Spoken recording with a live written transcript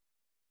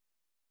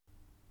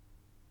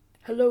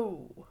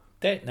Hello.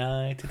 Date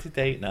night, it's a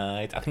date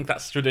night. I think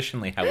that's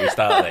traditionally how we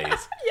start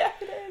these. Yeah,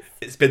 it is.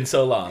 It's been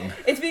so long.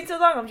 It's been so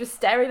long, I'm just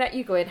staring at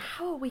you going,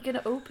 how are we going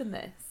to open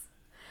this?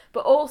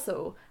 But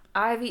also,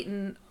 I've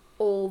eaten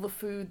all the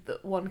food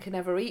that one can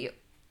ever eat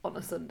on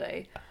a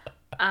Sunday.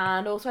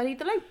 And also I need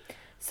the loo.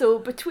 So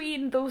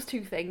between those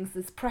two things,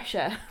 there's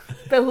pressure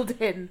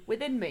building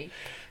within me,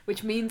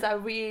 which means I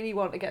really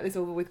want to get this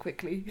over with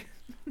quickly.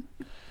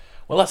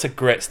 Well, that's a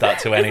great start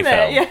to any Isn't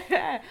film. it?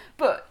 Yeah.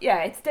 But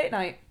yeah, it's date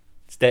night.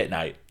 It's date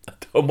night.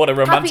 And what a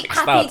romantic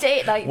start. Happy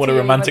date night. What to a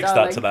you, romantic my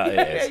start to darling.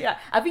 that is. Yeah.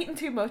 I've eaten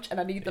too much and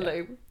I need the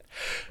loo.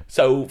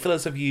 So, for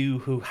those of you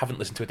who haven't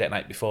listened to a date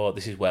night before,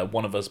 this is where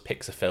one of us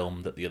picks a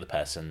film that the other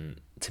person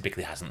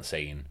typically hasn't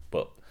seen,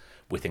 but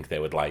we think they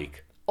would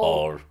like.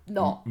 Or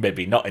not.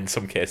 Maybe not in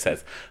some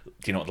cases. Do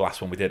you know what the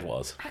last one we did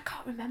was? I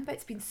can't remember.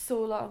 It's been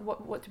so long.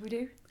 What did we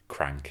do?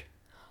 Crank.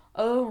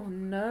 Oh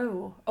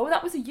no! Oh,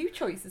 that was a you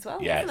choice as well,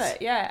 Yes. wasn't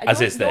it? Yeah. And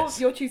As is this.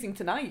 You're choosing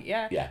tonight,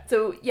 yeah. Yeah.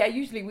 So yeah,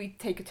 usually we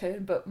take a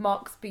turn, but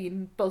Mark's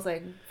been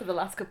buzzing for the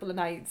last couple of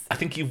nights. I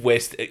think you've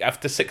wasted,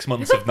 after 6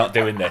 months of not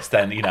doing this,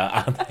 then, you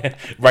know,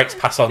 rights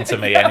pass on to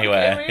me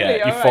anyway. Okay, really? Yeah,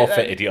 you All right,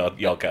 forfeited then.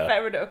 your go.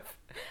 Fair enough.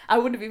 I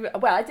wouldn't have even.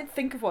 Well, I did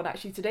think of one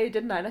actually today,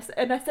 didn't I?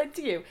 And I said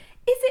to you, "Is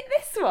it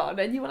this one?"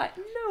 And you were like,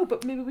 "No,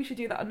 but maybe we should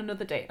do that on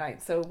another date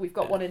night." So we've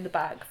got one in the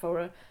bag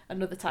for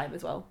another time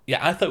as well. Yeah,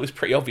 I thought it was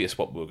pretty obvious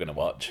what we were going to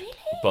watch. Really?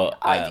 But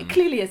It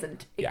clearly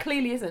isn't. It yeah.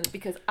 clearly isn't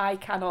because I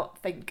cannot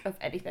think of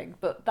anything.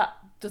 But that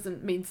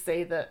doesn't mean to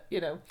say that, you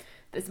know,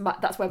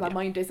 that's where my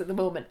mind is at the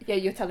moment. Yeah,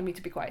 you're telling me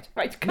to be quiet.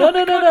 Right? No.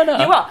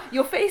 You are.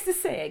 Your face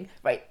is saying,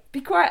 right,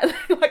 be quiet,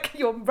 like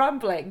you're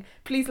rambling.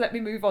 Please let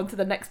me move on to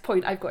the next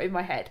point I've got in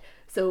my head.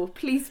 So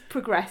please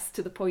progress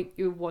to the point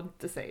you want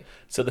to say.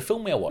 So the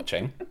film we are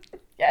watching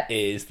Yes.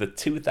 is the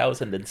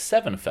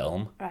 2007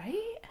 film Right?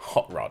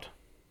 Hot Rod.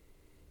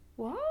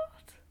 What?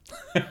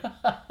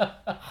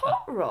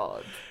 Hot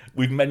Rod?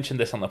 We've mentioned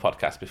this on the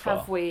podcast before.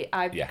 Have we?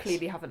 I Yes.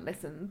 clearly haven't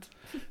listened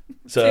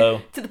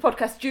So, to the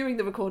podcast during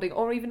the recording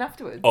or even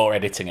afterwards. or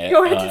editing it.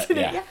 You're editing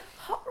it, yeah. yeah.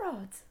 Hot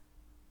Rod.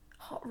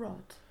 Hot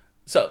Rod.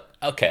 So,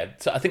 okay.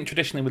 So I think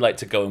traditionally we like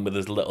to go in with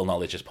as little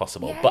knowledge as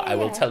possible. Yeah, but I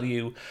will yeah. tell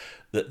you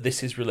that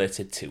this is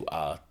related to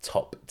our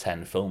top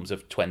 10 films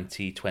of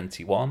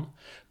 2021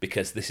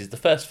 because this is the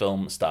first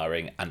film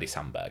starring Andy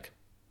Samberg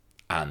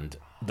and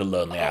the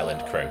Lonely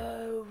Island crew.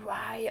 Oh,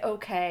 right,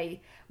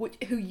 okay.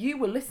 Who you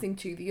were listening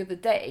to the other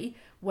day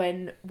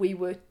when we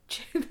were...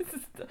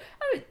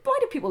 why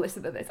do people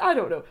listen to this? I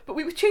don't know. But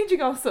we were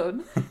changing our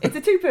son. It's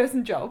a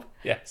two-person job.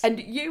 Yes. And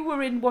you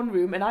were in one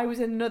room and I was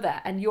in another.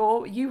 And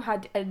you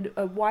had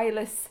a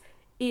wireless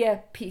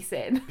earpiece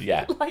in.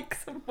 Yeah. Like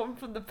someone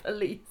from the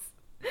police.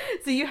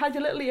 So you had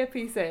your little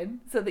earpiece in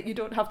so that you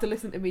don't have to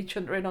listen to me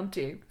chuntering onto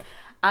you.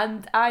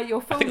 And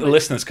your phone... I think the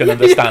listeners can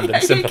understand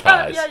and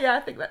sympathise. Yeah, I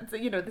think that's...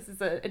 this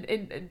is an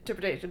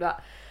interpretation of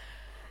that.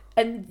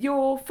 And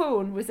your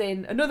phone was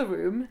in another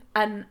room,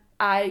 and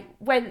I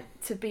went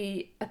to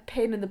be a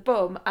pain in the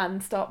bum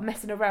and start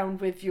messing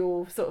around with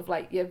your sort of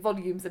like your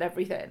volumes and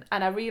everything.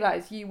 And I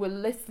realised you were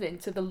listening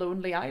to The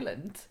Lonely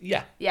Island.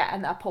 Yeah. Yeah,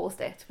 and I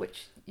paused it,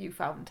 which you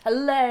found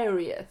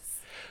hilarious.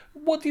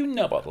 What do you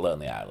know about the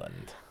Lonely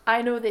Island?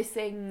 I know they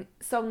sing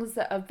songs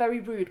that are very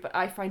rude, but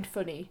I find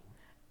funny,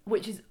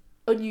 which is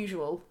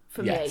unusual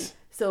for me. Yes.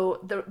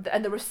 So there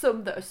are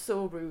some that are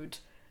so rude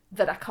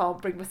that I can't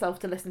bring myself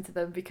to listen to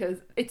them because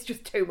it's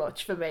just too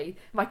much for me.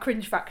 My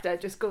cringe factor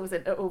just goes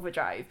into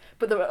overdrive.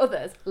 But there are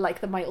others,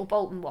 like the Michael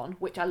Bolton one,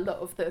 which I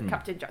love, the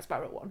Captain Jack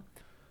Sparrow one.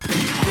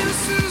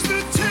 This is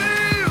the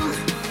tale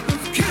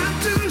of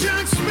Captain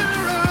Jack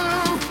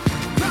Sparrow,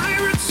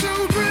 pirate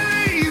so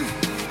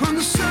brave on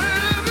the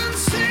seven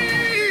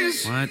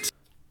seas. What?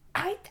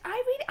 I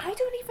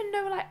don't even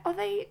know, like, are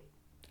they...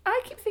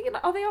 I keep thinking,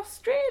 are they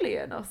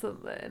Australian or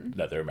something?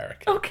 No, they're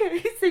American.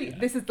 Okay, see,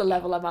 this is the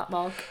level I'm at,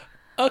 Mark.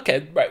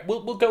 Okay, right.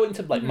 We'll go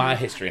into like my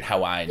history and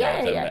how I know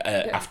Yeah, them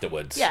yeah.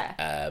 afterwards.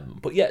 Yeah.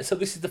 But yeah, so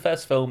this is the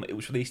first film. It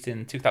was released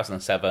in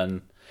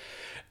 2007.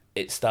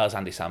 It stars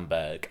Andy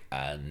Samberg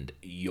and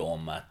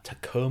Yorma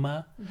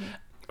Tacoma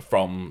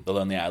from The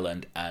Lonely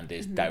Island and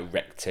is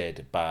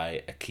directed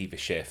by Akiva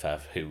Schaffer,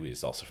 who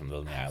is also from The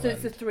Lonely Island. So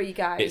it's the three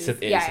guys. It's the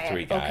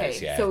three guys,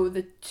 okay. yeah. So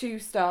the two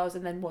stars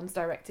and then one's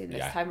directing this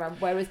Yeah. time around.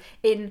 Whereas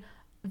in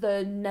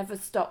the Never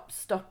Stop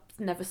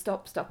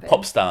Stopping.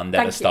 Pop star, never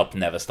Thank you. stop,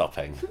 never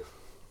stopping.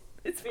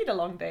 It's been a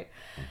long day.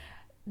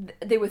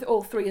 They were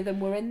all three of them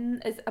were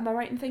in. Am I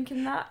right in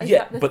thinking that? Is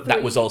Yeah, that the but that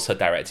three? was also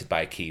directed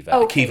by Akiva.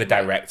 Okay, Akiva right.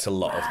 directs a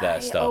lot of their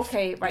Right, stuff.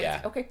 Okay, right.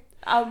 Yeah. Okay.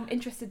 I'm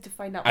interested to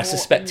find out I more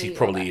suspect in he the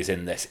probably other. is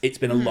in this. It's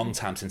been a long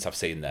time since I've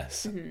seen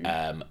this.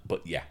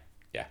 But yeah.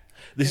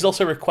 This is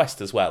also a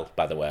request as well,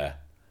 by the way.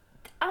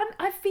 And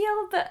I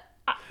feel that,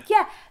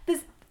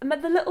 there's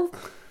the little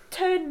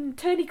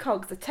turny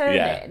cogs are turning.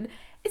 Yeah.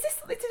 Is this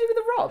something to do with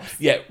the Robs?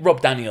 Yeah, Rob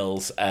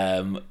Daniels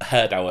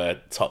heard our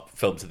top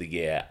films of the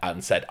year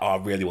and said, I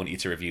really want you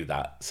to review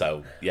that.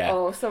 So, yeah.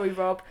 Oh, sorry,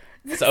 Rob.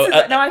 So,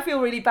 now I feel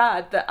really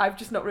bad that I've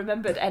just not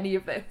remembered any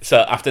of this. So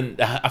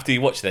after you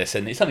watch this,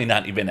 and it's only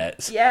 90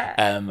 minutes,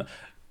 Yeah.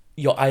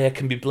 your ire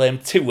can be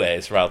blamed two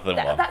ways rather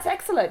than one. That's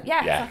excellent.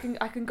 Yes, Yeah.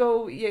 I can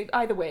go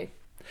either way.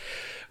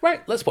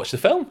 Right, let's watch the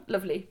film.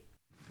 Lovely.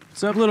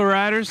 What's up, little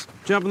riders?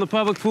 Jump in the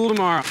public pool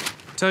tomorrow.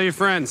 Tell your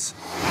friends.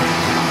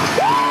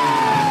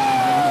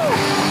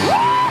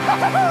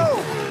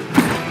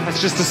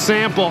 That's just a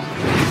sample.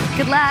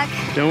 Good luck.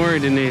 Don't worry,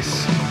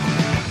 Denise.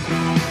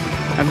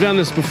 I've done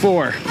this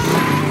before.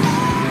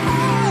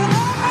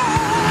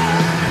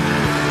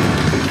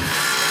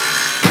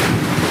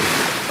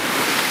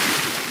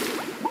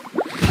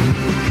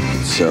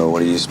 So,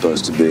 what are you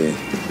supposed to be?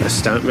 A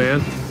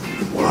stuntman?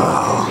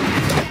 Wow.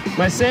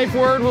 My safe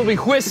word will be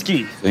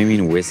whiskey. So you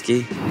mean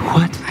whiskey?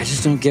 What? I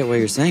just don't get why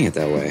you're saying it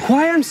that way.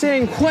 Why I'm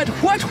saying what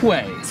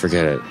way?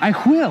 Forget it. I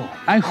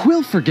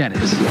will forget it.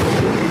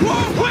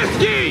 Whoa,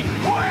 whiskey!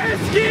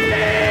 Whiskey!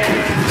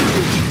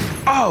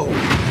 Oh!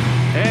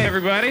 Hey,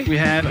 everybody. We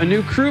have a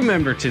new crew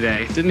member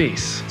today,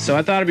 Denise. So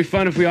I thought it'd be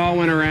fun if we all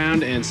went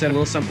around and said a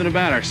little something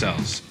about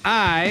ourselves.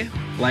 I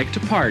like to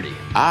party.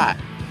 I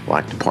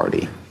like to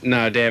party.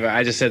 No, Dave,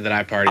 I just said that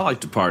I party. I like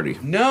to party.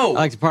 No! I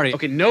like to party.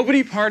 Okay,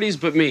 nobody parties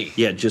but me.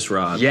 Yeah, just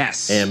Rod.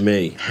 Yes. And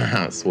me.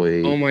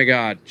 Sweet. Oh my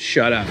God,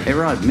 shut up. Hey,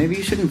 Rod, maybe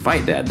you shouldn't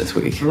fight Dad this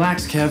week.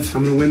 Relax, Kev.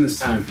 I'm gonna win this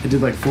time. I did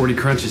like 40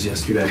 crunches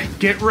yesterday.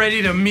 Get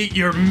ready to meet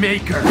your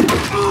maker.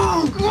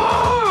 Oh,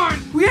 God!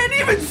 We hadn't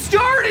even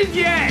started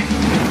yet!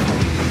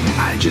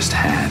 I just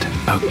had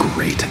a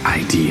great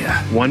idea.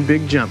 One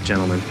big jump,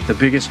 gentlemen. The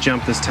biggest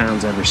jump this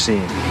town's ever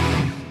seen.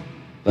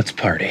 Let's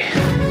party.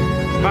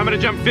 If I'm gonna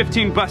jump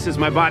 15 buses,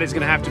 my body's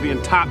gonna have to be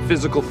in top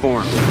physical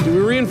form. Do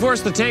we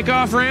reinforce the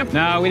takeoff ramp?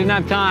 No, we didn't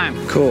have time.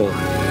 Cool.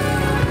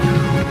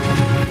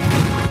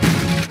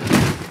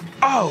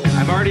 Oh!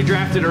 I've already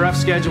drafted a rough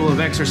schedule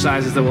of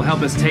exercises that will help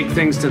us take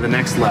things to the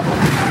next level.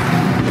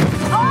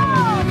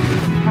 Oh!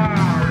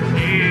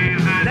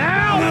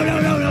 Now!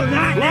 No,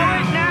 not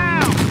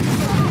now!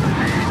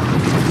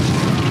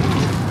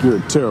 You're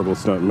a terrible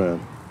stuntman.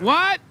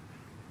 What?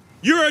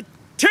 You're a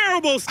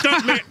terrible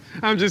stuntman!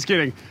 I'm just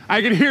kidding.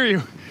 I can hear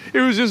you. It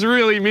was just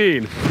really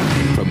mean.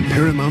 From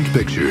Paramount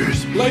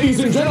Pictures. Ladies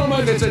and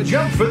gentlemen, it's a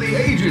jump for the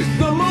ages.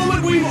 The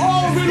moment we've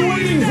all been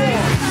waiting for.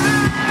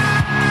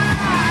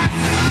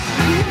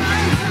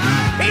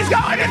 He's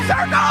going in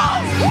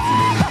circles!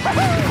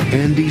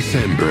 Andy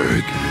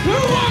Samberg. Who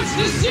wants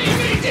to see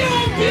me do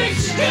big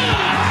stuff?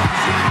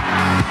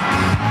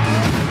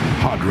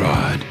 Hot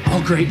Rod.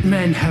 All great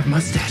men have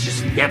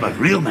mustaches. Yeah, but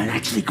real men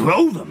actually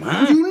grow them,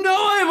 huh? You know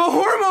I have a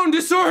hormone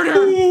disorder!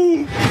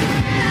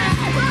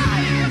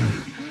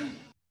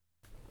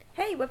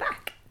 Hey, we're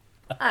back.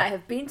 I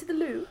have been to the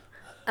loo,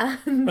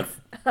 and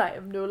I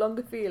am no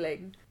longer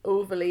feeling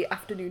overly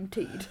afternoon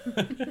tea'd.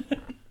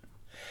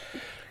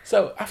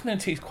 So, afternoon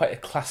tea is quite a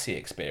classy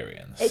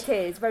experience. It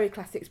is very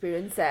classy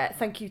experience.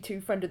 Thank you to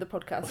friend of the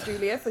podcast,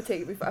 Julia, for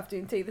taking me for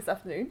afternoon tea this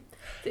afternoon.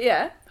 So,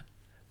 yeah.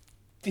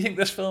 Do you think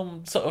this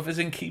film sort of is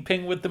in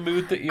keeping with the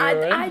mood that you're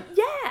in?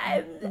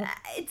 Yeah,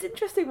 it's an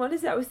interesting one,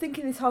 isn't it? I was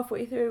thinking this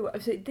halfway through. I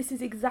was like, this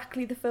is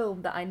exactly the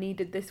film that I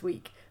needed this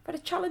week. I've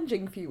had a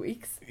challenging few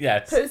weeks.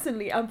 Yes.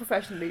 Personally and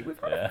professionally. We've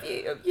had a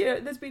few,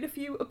 there's been a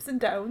few ups and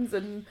downs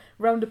and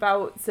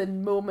roundabouts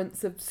and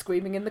moments of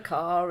screaming in the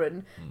car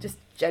and just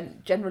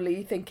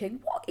generally thinking,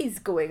 what is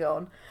going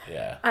on?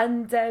 Yeah.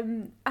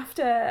 And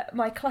after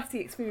my classy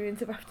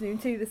experience of afternoon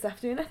tea this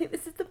afternoon, I think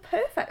this is the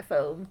perfect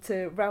film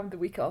to round the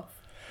week off.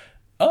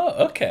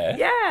 Oh, okay.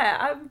 Yeah,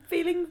 I'm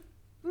feeling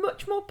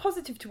much more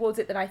positive towards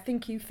it than I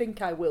think you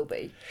think I will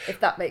be, if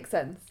that makes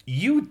sense.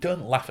 You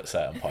don't laugh at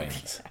certain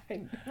points.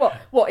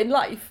 What, in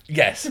life?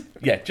 Yes,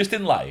 yeah, just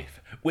in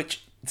life,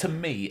 which to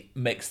me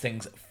makes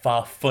things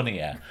far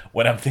funnier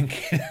when I'm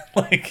thinking,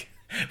 like,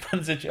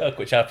 there's a joke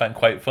which I find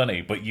quite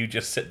funny, but you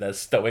just sit there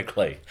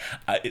stoically.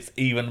 It's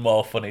even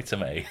more funny to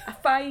me. I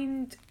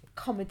find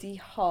comedy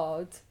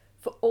hard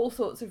for all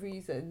sorts of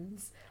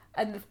reasons,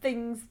 and the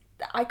things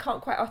that I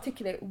can't quite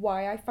articulate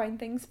why I find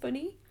things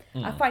funny.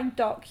 I find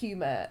dark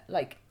humour,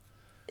 like,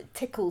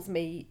 tickles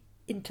me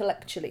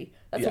intellectually.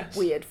 That's Yes. a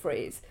weird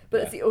phrase, but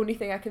it's the only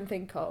thing I can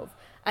think of.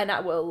 And I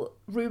will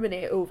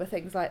ruminate over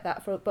things like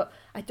that, but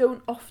I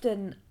don't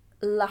often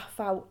laugh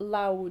out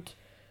loud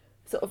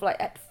sort of like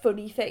at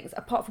funny things,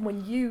 apart from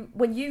when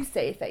you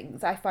say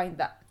things, I find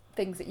that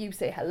things that you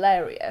say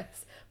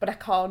hilarious, but I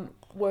can't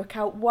work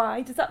out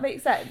why. Does that make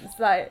sense?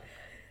 Like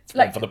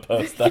For the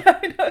poster. yeah,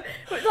 I know.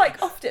 But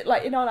like often,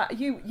 like, you know, like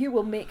you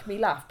will make me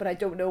laugh, but I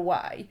don't know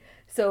why.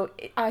 So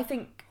I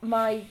think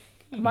my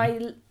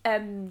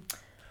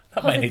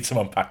That might need some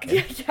unpacking.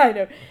 yeah, I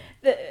know.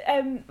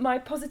 My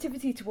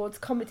positivity towards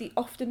comedy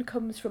often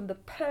comes from the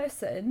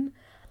person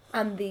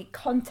and the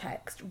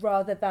context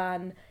rather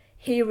than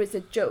here is a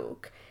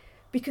joke,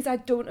 because I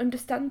don't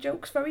understand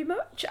jokes very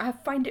much. I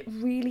find it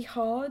really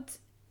hard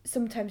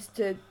sometimes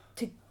to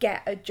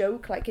get a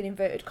joke, like in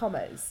inverted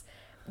commas.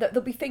 That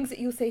there'll be things that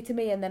you'll say to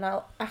me and then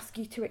I'll ask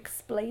you to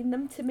explain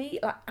them to me,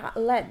 like, at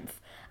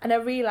length. And I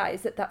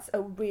realise that that's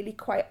a really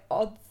quite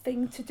odd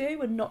thing to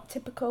do and not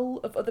typical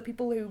of other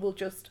people who will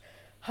just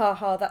ha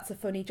ha, that's a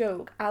funny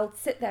joke, I'll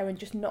sit there and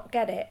just not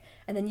get it,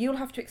 and then you'll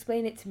have to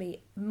explain it to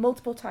me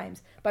multiple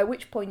times, by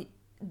which point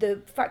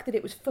the fact that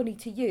it was funny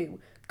to you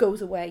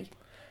goes away.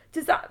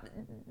 Does that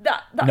No,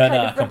 kind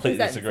I of completely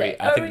represents disagree. it?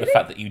 I think really? the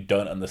fact that you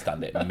don't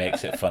understand it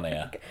makes it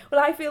funnier.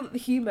 Well, I feel that the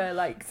humour,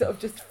 like, sort of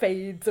just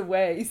fades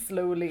away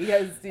slowly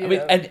as, you I mean,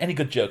 know... any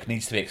good joke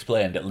needs to be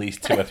explained at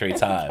least 2 or 3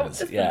 times.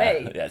 Just yeah, for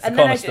me. yeah, it's and, a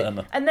then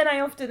cornerstone. and then I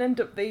often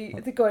end up the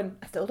going,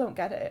 I still don't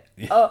get it.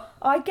 Oh,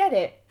 I get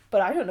it,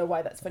 but I don't know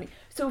why that's funny.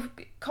 So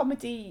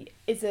comedy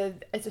is a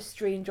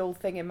strange old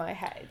thing in my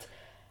head.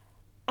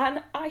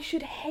 And I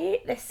should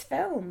hate this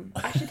film.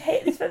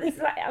 This is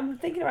like, I'm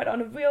thinking about it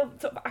on a real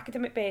sort of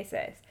academic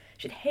basis. I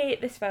should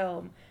hate this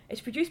film. It's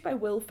produced by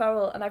Will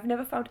Ferrell, and I've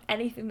never found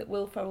anything that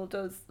Will Ferrell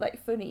does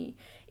like funny.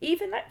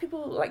 Even like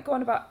people like go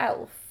on about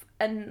Elf,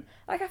 and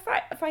like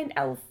I find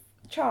Elf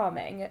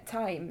charming at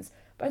times,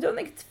 but I don't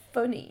think it's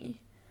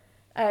funny.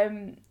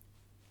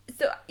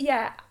 So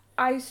yeah,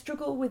 I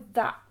struggle with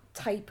that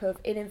type of,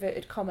 in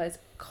inverted commas,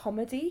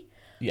 comedy.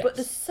 Yes. But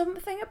there's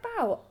something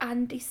about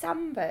Andy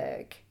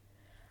Samberg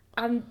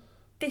and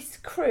this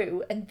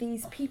crew and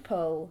these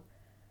people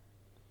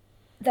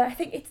that I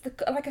think it's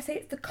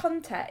it's the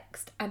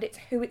context and it's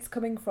who it's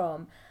coming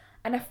from,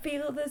 and I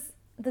feel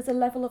there's a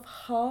level of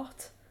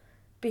heart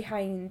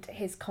behind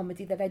his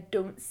comedy that I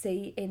don't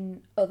see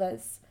in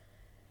others.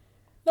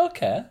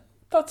 Okay,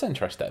 that's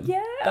interesting.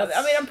 Yeah,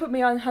 I mean, I'm putting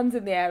my hands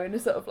in the air and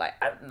sort of like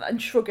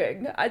and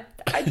shrugging. I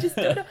just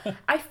don't know.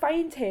 I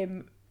find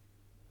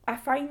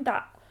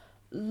that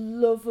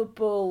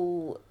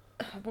lovable.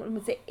 I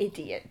wouldn't say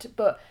idiot,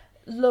 but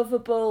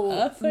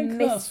lovable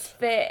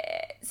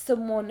misfit,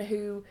 someone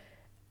who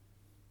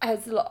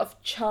has a lot of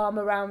charm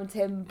around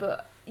him.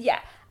 But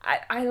yeah,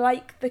 I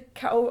like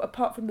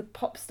apart from the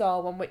pop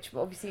star one, which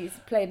obviously is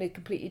playing a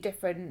completely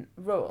different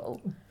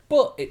role.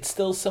 But it's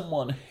still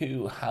someone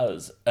who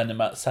has a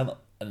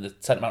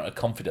certain amount of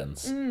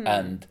confidence,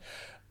 and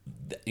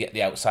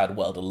the outside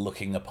world are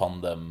looking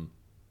upon them.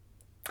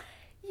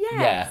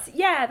 Yes,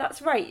 yeah,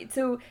 that's right.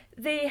 So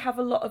they have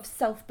a lot of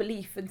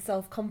self-belief and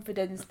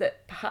self-confidence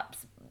that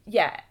perhaps,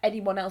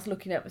 anyone else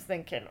looking at it was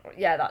thinking,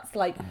 that's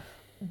like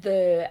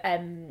the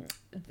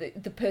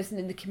person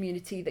in the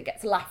community that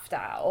gets laughed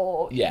at,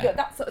 or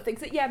that sort of thing.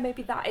 So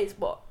maybe that is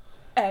what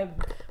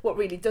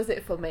really does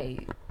it for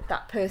me.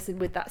 That person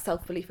with that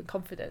self-belief and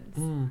confidence.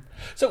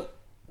 So,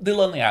 The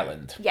Lonely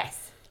Island.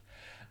 Yes.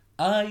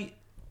 I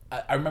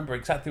remember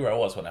exactly where I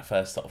was when I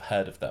first sort of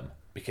heard of them,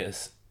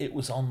 because it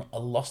was on a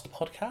Lost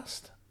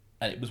podcast,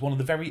 and it was one of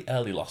the very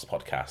early Lost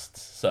podcasts,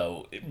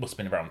 so it must have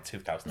been around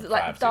 2005, Is it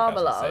like Dharma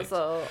 2006.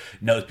 or...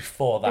 No, it's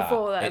before that.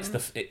 Before them.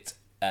 It's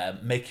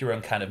Make Your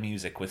Own Kind of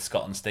Music with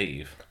Scott and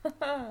Steve.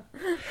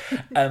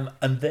 And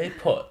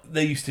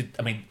they used to,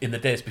 I mean, in the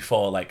days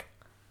before, like,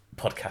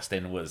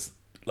 podcasting was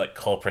like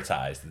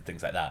corporatized and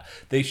things like that,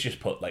 they used to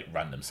just put like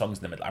random songs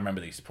in the middle. I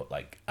remember they used to put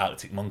like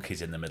Arctic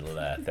Monkeys in the middle of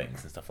their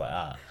things and stuff like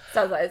that.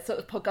 Sounds like a sort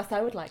of podcast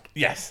I would like.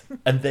 Yes.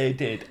 And they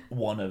did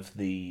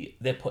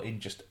they put in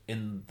just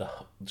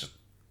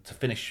to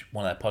finish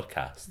one of their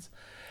podcasts,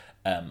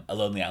 a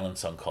Lonely Island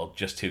song called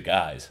Just Two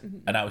Guys. Mm-hmm.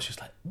 And I was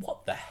just like,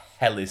 what the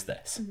hell is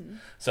this? Mm-hmm.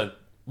 So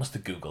must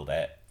have Googled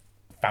it,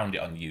 found it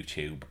on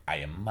YouTube, I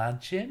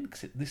imagine,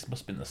 because this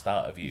must have been the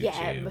start of YouTube.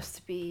 Yeah, it must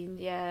have been,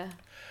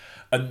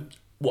 And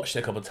watched it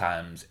a couple of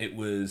times. It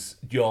was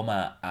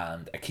Jorma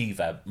and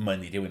Akiva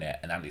mainly doing it,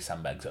 and Andy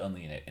Samberg's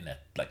only in it in a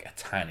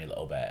tiny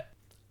little bit.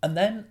 And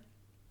then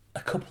a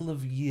couple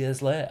of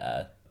years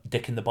later,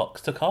 Dick in the Box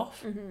took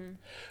off,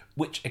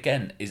 which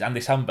again is Andy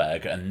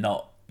Samberg and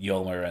not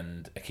Jorma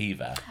and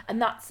Akiva.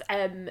 And that's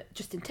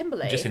Justin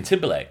Timberlake. Justin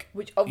Timberlake.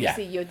 Which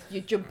obviously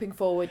you're jumping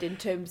forward in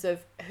terms of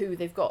who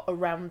they've got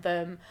around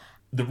them.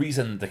 The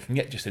reason they can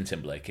get Justin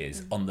Timberlake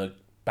is on the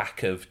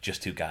back of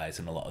Just Two Guys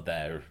and a lot of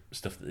their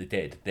stuff that they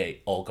did,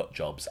 they all got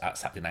jobs at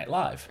Saturday Night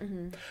Live.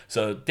 Mm-hmm.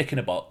 So Dick in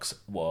a Box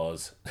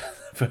was,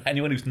 for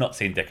anyone who's not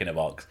seen Dick in a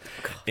Box,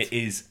 it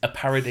is a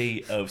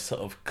parody of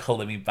sort of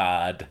Colour Me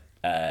Bad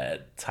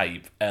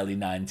type early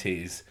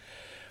 90s.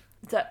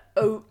 So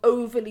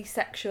overly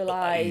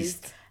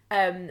sexualized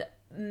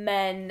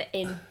men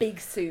in big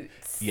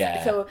suits.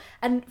 Yeah. So,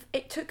 and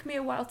it took me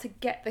a while to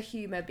get the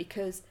humour,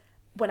 because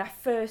when I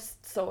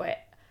first saw it,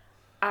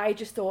 I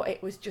just thought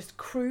it was just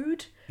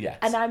crude. Yes.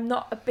 And I'm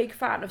not a big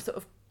fan of sort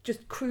of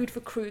just crude for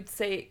crude's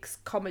sake's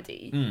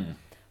comedy.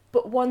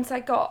 But once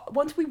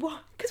we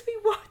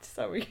watched,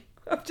 sorry,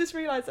 I've just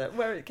realised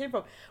where it came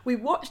from. We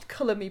watched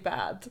Colour Me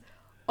Bad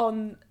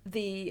on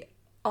the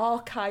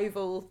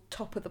archival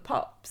Top of the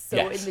Pops. So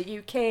in the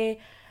UK,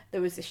 there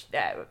was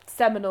a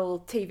seminal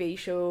TV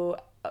show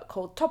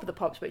called Top of the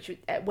Pops, which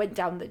went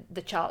down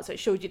the chart. So it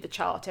showed you the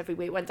chart every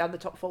week, went down the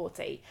top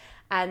 40.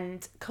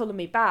 And Colour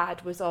Me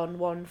Bad was on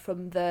one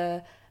from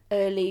the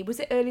early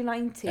 90s? Early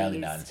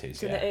 90s,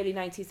 so the early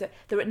 90s.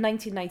 They're at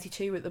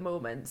 1992 at the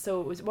moment.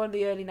 So it was one of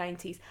the early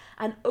 90s.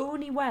 And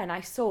only when I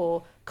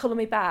saw Colour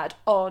Me Bad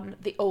on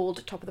the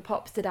old Top of the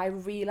Pops did I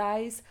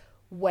realise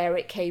where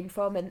it came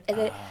from. And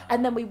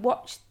then we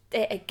watched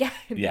it again,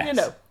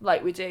 yes.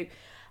 like we do.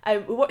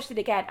 We watched it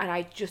again, and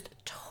I just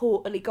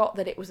totally got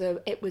that it was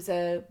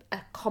a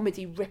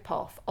comedy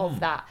rip-off of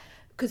that,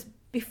 because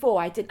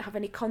before I didn't have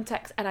any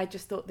context, and I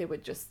just thought they were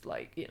just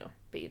like, you know,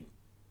 being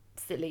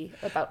silly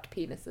about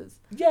penises.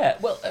 Yeah,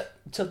 well,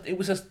 so it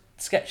was a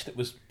sketch that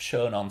was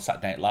shown on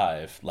Saturday Night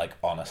Live, like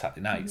on a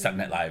Saturday night.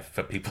 Saturday Night Live,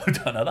 for people who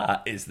don't know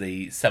that, is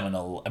the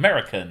seminal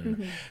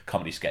American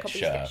comedy sketch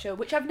show,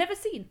 which I've never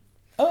seen.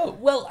 Oh,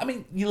 well, I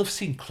mean, you'll have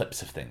seen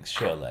clips of things,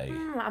 surely.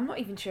 I'm not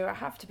even sure I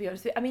have, to be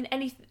honest with you. I mean,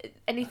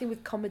 anything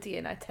with comedy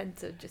in, I tend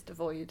to just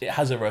avoid. It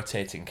has a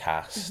rotating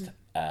cast.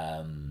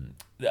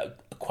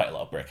 Quite a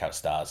lot of breakout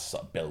stars.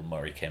 Sort of Bill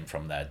Murray came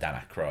from there, Dan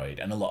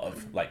Aykroyd, and a lot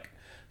of like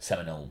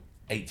seminal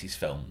 80s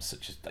films,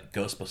 such as like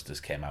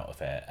Ghostbusters came out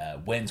of it.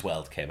 Wayne's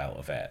World came out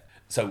of it.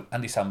 So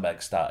Andy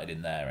Samberg started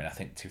in there in, I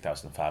think,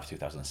 2005,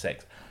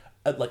 2006.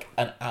 Like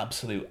an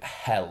absolute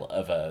hell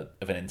of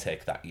an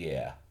intake that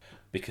year,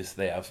 because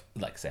they have,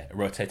 like I say, a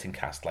rotating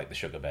cast like the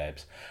Sugar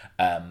Babes.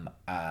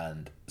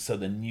 And so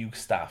the new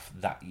staff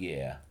that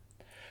year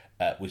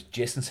was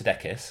Jason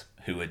Sudeikis,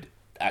 who had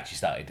actually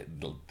started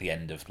at the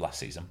end of last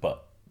season,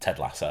 but Ted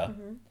Lasso.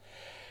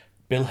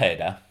 Bill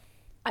Hader.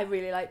 I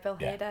really like Bill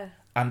Hader.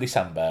 Andy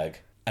Samberg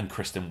and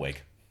Kristen Wiig.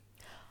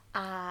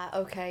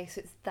 Okay,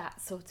 so it's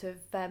that sort of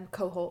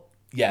cohort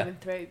coming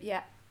through.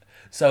 Yeah.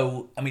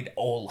 So, I mean,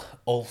 all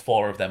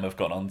four of them have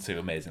gone on to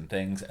amazing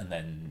things, and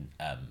then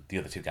the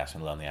other two guys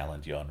from Lonely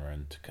Island,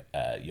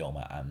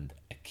 Yoma and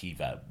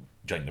Akiva,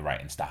 joined the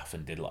writing staff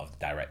and did a lot of the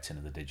directing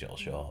of the digital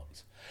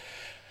shorts.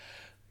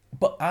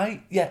 But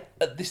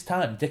at this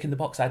time, Dick in the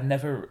Box, I'd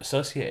never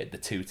associated the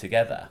two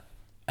together.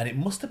 And it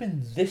must have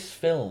been this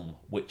film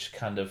which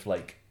kind of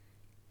like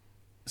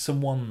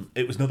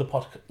it was another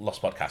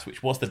Lost podcast,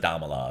 which was the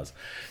Darmalars,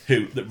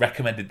 that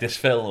recommended this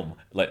film,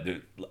 like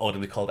the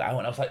audibly called it out,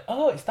 and I was like,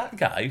 oh, it's that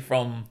guy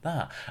from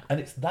that, and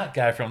it's that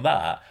guy from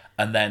that,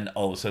 and then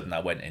all of a sudden I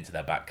went into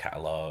their back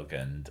catalogue,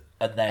 and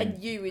then...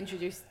 And you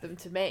introduced them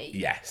to me.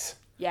 Yes.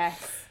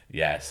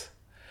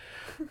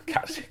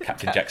 Captain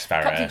Jack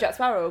Sparrow. Captain Jack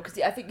Sparrow, because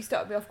I think you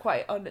started me off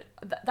quite on...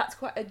 That's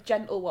quite a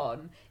gentle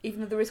one,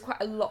 even though there is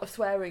quite a lot of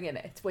swearing in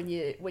it when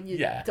you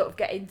sort of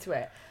get into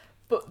it.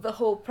 But the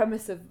whole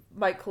premise of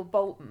Michael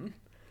Bolton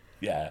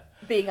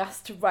being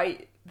asked to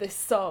write this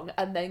song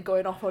and then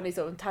going off on his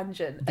own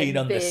tangent.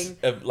 This,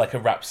 like a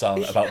rap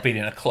song about being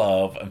in a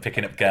club and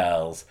picking up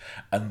girls,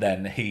 and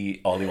then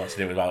all he wants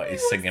to do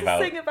is sing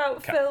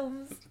about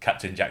films.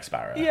 Captain Jack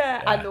Sparrow.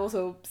 Yeah, and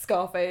also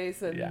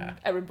Scarface and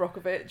Erin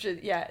Brockovich.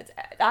 And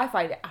I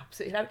find it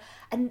absolutely hilarious.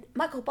 And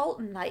Michael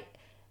Bolton, like,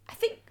 I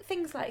think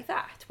things like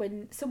that,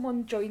 when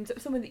someone joins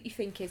up, someone that you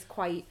think is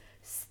quite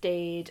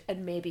staid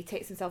and maybe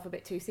takes himself a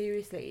bit too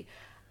seriously,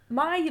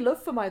 my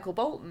love for Michael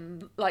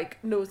Bolton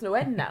like knows no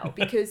end now,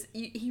 because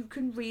he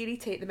can really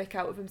take the mick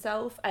out of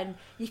himself, and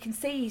you can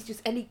see he's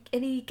just and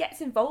he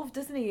gets involved,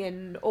 doesn't he?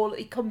 And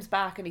he comes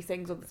back and he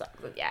sings on the song.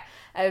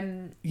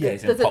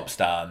 He's in Pop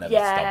Star. Never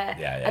Stop.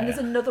 And there's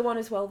another one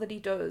as well that he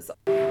does.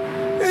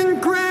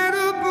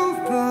 Incredible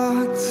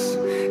thoughts,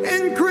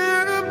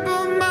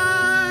 incredible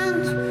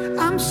mind.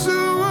 I'm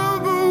so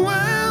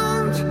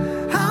overwhelmed.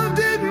 How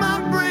did my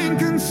brain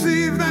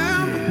conceive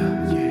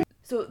them?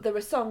 So there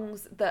are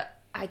songs that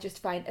I just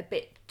find a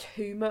bit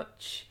too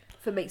much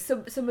for me.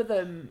 Some of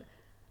them,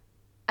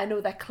 I know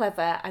they're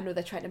clever, I know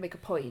they're trying to make a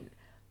point,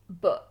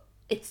 but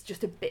it's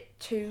just a bit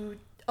too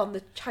on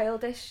the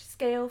childish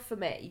scale for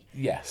me.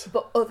 Yes.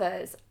 But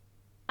others,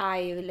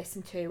 I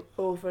listen to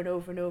over and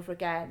over and over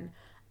again,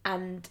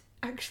 and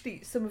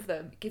actually some of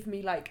them give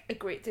me like a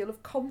great deal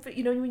of confidence.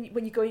 You know,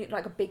 when you're going to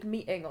like a big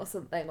meeting or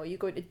something, or you're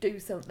going to do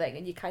something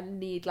and you kind of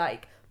need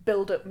like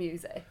build-up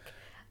music.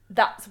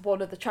 That's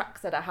one of the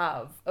tracks that I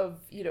have of,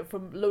 you know,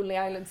 from Lonely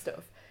Island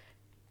stuff,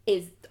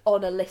 is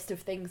on a list of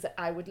things that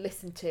I would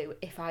listen to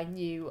if I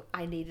knew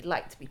I needed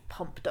like to be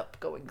pumped up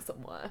going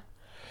somewhere.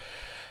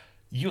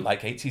 You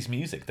like 80s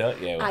music,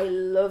 don't you? I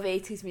love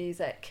 80s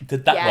music.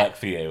 Did that work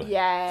for you?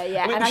 Yeah.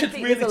 I mean, and we should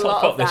really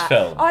talk about this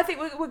film. I think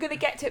we're going to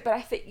get to it, but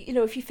I think, you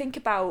know, if you think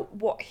about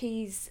what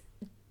he's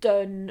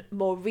done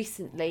more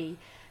recently,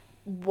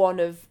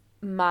 one of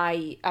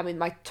my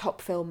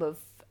top film of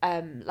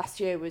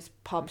last year was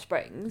Palm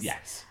Springs.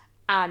 Yes.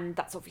 And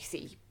that's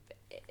obviously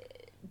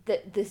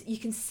you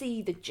can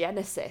see the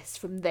genesis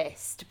from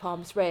this to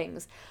Palm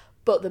Springs,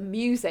 but the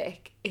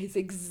music is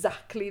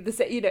exactly the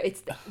same. You know,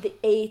 it's the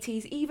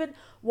 80s. Even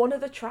one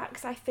of the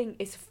tracks I think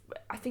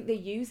they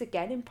use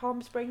again in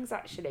Palm Springs,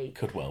 actually.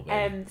 Could well be.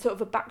 Sort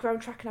of a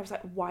background track, and I was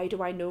like, why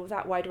do I know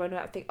that? Why do I know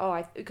that?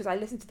 I think, because I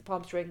listen to the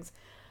Palm Springs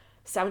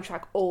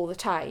soundtrack all the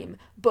time.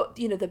 But,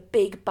 you know, the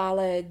big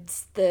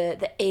ballads,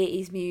 the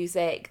 80s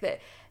music, that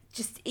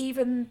just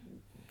even,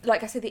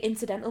 like I said, the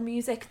incidental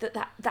music,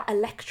 that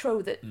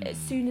electro, that as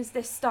soon as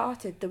this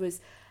started, there was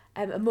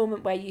a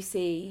moment where you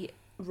see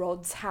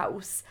Rod's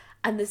house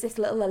and there's this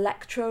little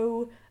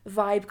electro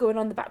vibe going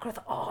on in the background.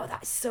 I thought, oh,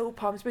 that's so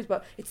Palm Springs,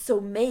 but it's so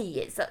me.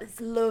 It's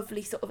this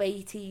lovely sort of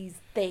 80s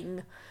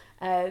thing.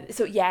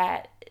 So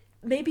yeah,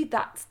 maybe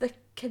that's the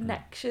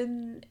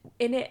connection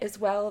in it as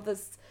well.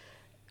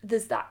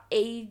 There's that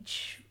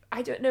age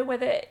I don't know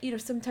whether,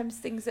 sometimes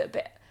things that are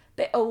a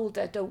bit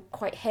older don't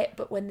quite hit,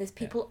 but when there's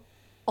people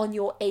on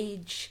your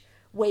age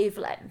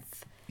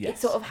wavelength, it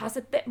sort of has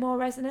a bit more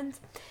resonance.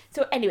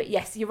 So anyway,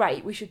 yes, you're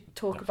right. We should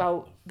talk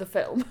about the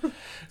film.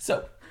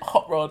 So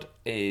Hot Rod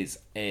is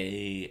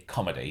a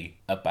comedy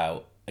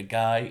about a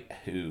guy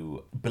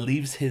who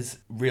believes his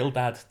real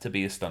dad to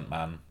be a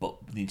stuntman,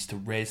 but needs to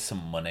raise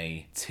some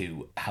money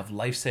to have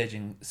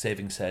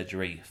life-saving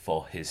surgery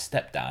for his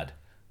stepdad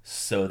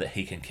so that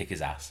he can kick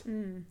his ass.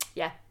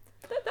 Yeah.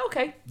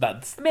 Okay.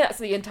 That's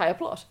the entire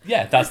plot.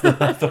 Yeah, that's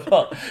the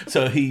plot.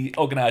 So he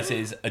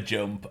organises a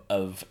jump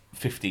of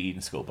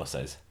 15 school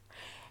buses.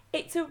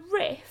 It's a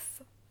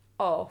riff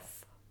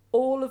off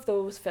all of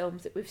those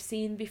films that we've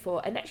seen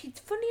before. And actually,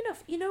 funny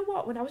enough, you know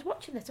what? When I was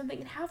watching this, I'm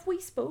thinking, have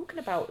we spoken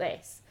about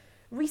this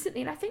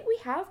recently? And I think we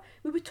have.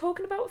 We were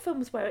talking about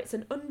films where it's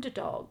an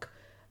underdog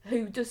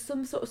who does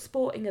some sort of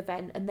sporting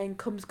event and then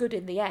comes good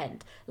in the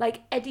end.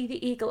 Like Eddie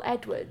the Eagle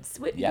Edwards.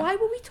 Why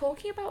were we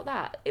talking about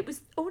that? It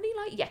was only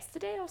like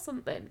yesterday or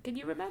something. Can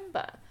you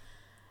remember?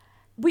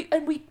 We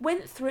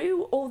went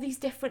through all these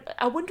different...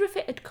 I wonder if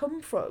it had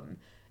come from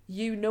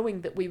you knowing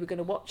that we were going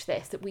to watch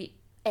this, that we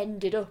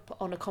ended up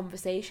on a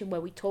conversation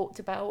where we talked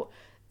about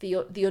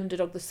the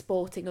underdog, the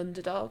sporting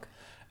underdog.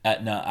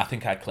 No, I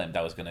think I claimed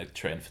I was going to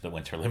train for the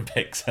Winter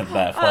Olympics, and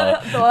therefore...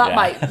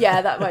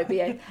 that might be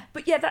it.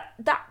 But yeah,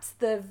 that's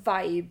the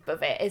vibe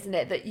of it, isn't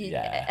it?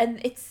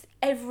 And it's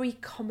every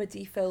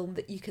comedy film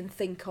that you can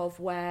think of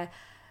where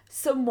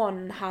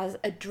someone has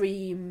a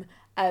dream,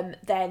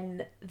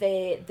 then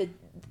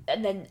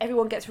and then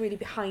everyone gets really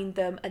behind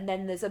them, and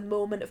then there's a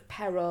moment of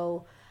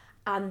peril,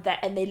 and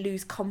they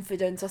lose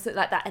confidence or something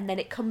like that, and then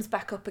it comes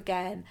back up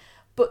again.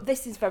 But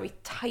this is very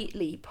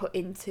tightly put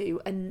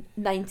into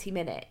 90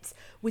 minutes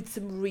with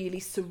some really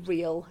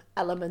surreal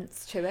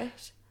elements to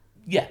it.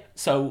 Yeah.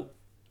 So,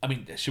 I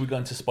mean, should we go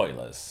into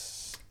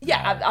spoilers?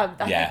 Yeah, I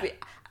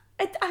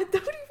don't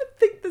even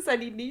think there's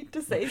any need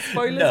to say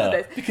spoilers in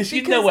this. Because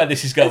you know where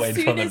this is going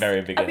from the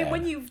very beginning. I mean,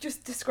 when you've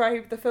just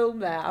described the film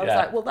there, I was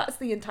like, well, that's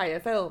the entire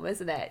film,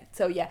 isn't it?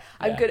 So yeah,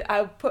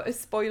 I'll put a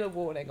spoiler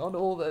warning on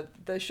all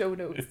the show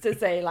notes to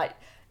say, like,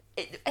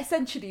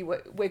 essentially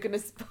we're going to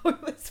spoil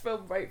this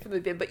film right from the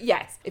beginning. But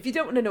yes, if you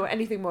don't want to know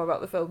anything more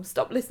about the film,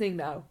 stop listening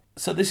now.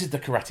 So this is The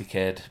Karate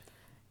Kid.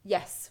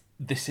 Yes.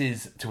 This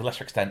is, to a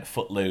lesser extent,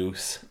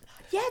 Footloose.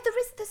 Yeah,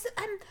 there's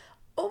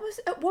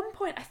almost at one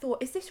point I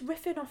thought, is this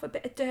riffing off a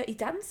bit of Dirty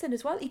Dancing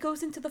as well? He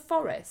goes into the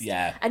forest,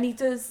 and he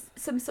does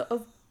some sort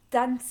of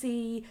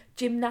dancey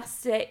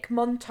gymnastic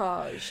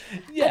montage.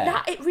 And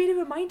it really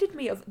reminded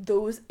me of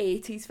those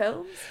 80s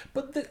films.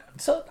 But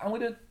so I'm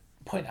going to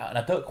point out, and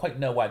I don't quite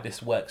know why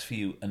this works for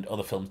you and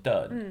other films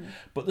don't,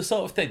 but the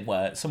sort of thing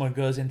where someone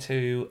goes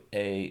into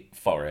a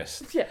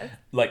forest,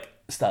 like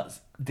starts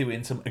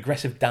doing some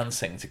aggressive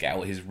dancing to get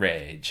out his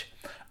rage,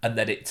 and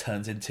then it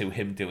turns into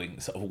him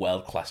doing sort of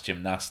world-class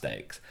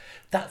gymnastics.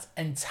 That's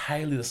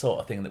entirely the sort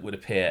of thing that would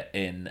appear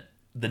in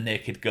The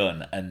Naked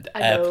Gun and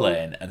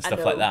Airplane and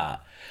stuff like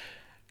that.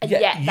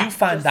 You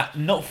find that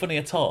not funny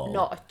at all.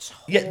 Not at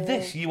all. Yet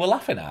this you were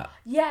laughing at.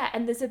 Yeah,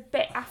 and there's a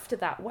bit after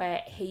that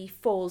where he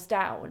falls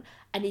down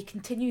and he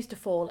continues to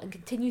fall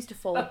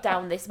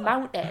down this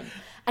mountain,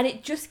 and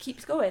it just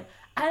keeps going.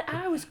 And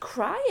I was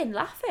crying,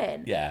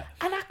 laughing. Yeah.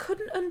 And I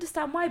couldn't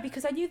understand why,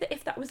 because I knew that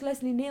if that was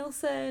Leslie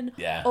Nielsen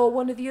Yeah. or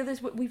one of the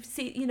others we've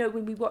seen, you know,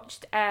 when we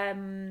watched,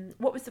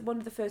 what was one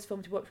of the first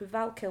films we watched with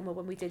Val Kilmer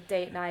when we did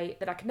Date Night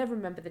that I can never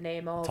remember the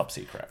name of? Top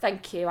Secret.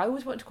 Thank you. I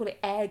always wanted to call it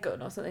Air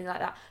Gun or something like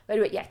that. But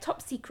anyway, yeah,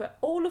 Top Secret.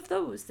 All of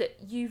those that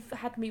you've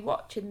had me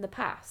watch in the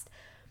past,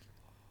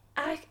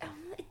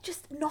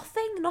 just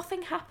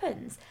nothing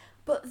happens.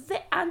 But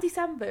Andy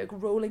Samberg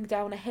rolling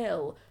down a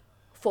hill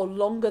for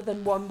longer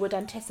than one would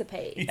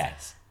anticipate.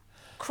 Yes.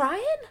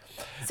 Crying?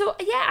 So,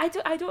 yeah,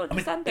 I don't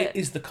understand it. It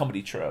is the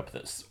comedy trope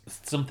that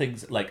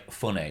something's, like,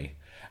 funny,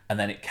 and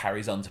then it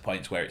carries on to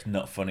points where it's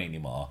not funny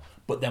anymore.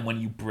 But then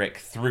when you break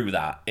through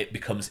that, it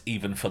becomes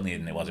even funnier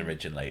than it was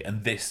originally.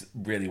 And this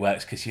really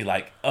works because you're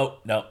like, oh,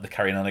 no, they're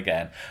carrying on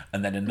again.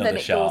 And then another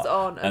shot. Goes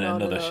on and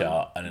on another and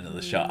shot. And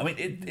another shot. I mean,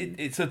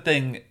 it's a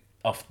thing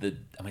off the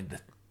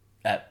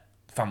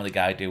Family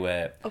Guy do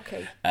it.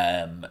 Okay.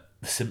 The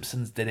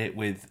Simpsons did it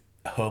with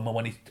Homer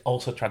when he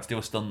also tried to do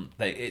a stunt.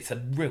 It's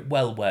a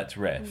well worked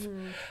riff,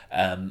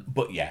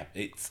 but yeah,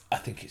 I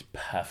think it's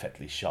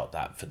perfectly shot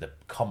that for the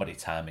comedy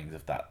timings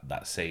of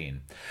that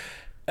scene.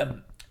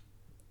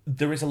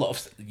 There is a lot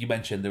of, you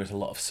mentioned there is a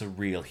lot of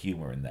surreal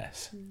humor in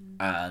this,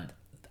 and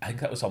I think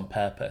that was on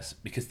purpose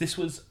because this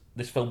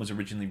film was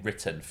originally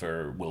written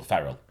for Will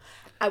Ferrell.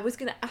 I was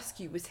going to ask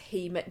you, was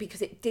he,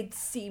 because it did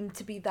seem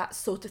to be that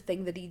sort of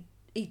thing that he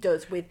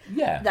does with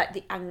like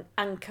the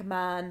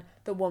Anchorman,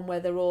 the one where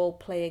they're all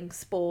playing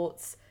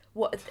sports.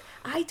 What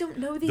I don't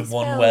know these. The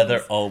one films. where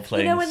they're all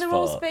playing. You know when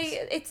sports. they're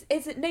all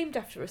is it named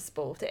after a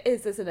sport? It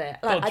is, isn't it?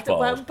 Like,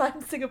 Dodgeball. I'm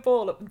bouncing a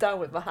ball up and down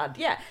with my hand.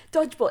 Yeah,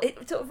 dodgeball.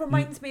 It sort of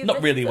reminds me of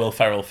not really Will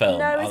Ferrell film.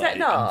 No, is that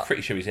not? I'm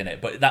pretty sure he's in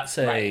it, but that's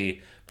a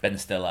Ben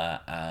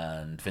Stiller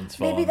and Vince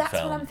Vaughn Maybe that's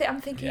film. what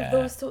I'm thinking of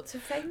those sorts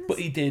of things. But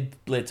he did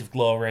Blades of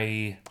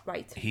Glory.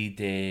 Right. He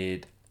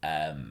did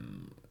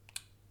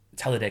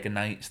Talladega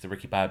Nights, the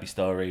Ricky Bobby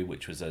story,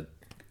 which was a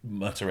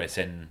motor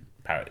racing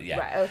parody. Yeah.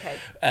 Right, okay.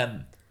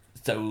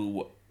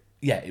 So,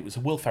 yeah, it was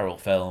a Will Ferrell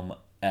film.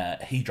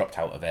 He dropped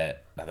out of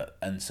it,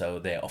 and so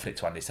they offered it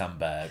to Andy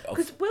Samberg.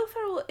 Because Will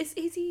Ferrell, is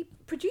he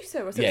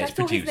producer or something? Yeah, I he's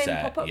saw his producer.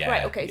 name pop up. Yeah,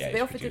 right, okay, yeah, so they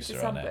he's offered it to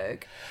producer on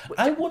Samberg. which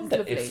I was wonder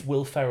lovely. if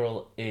Will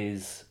Ferrell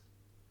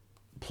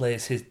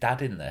plays his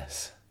dad in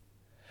this.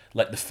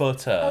 Like the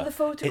photo. Oh, the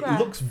photograph.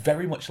 It looks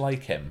very much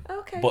like him.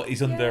 Okay. But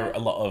he's under a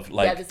lot of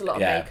like. Yeah, there's a lot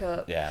of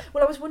makeup. Yeah.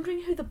 Well, I was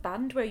wondering who the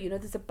band were. You know,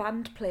 there's a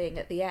band playing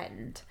at the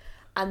end,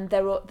 and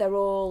they're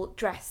all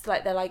dressed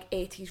like they're like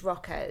 80s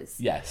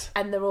rockers. Yes.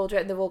 And they're all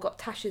dressed. They've all got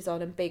tashes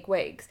on and big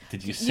wigs.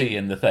 Did you see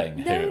in the thing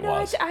who it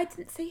was? I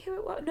didn't see who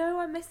it was. No,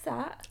 I missed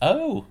that.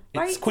 Oh, it's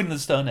Right. Queen of the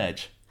Stone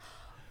Age.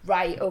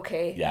 Right.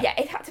 Okay. Yeah. Yeah,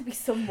 it had to be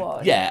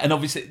someone. Yeah, and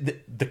obviously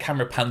the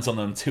camera pans on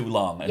them too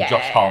long, and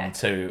Josh Homme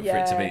for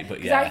it to be.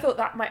 But Because I thought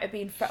that might have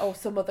been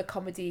some other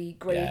comedy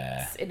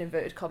greats in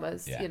inverted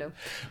commas. Yeah. You know.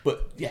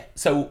 But yeah,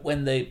 so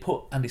when they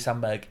put Andy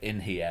Samberg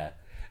in here,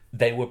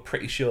 they were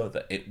pretty sure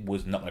that it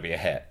was not going to be a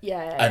hit.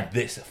 Yeah. And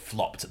this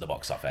flopped at the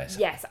box office.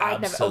 Yes, I'd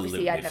never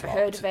Absolutely heard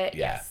flopped. of it.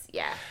 Yeah. Yes.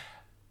 Yeah.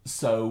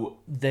 So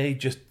they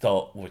just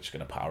thought, we're just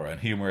going to put our own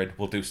humour in.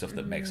 We'll do stuff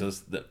that makes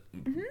us laugh.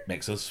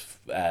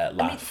 I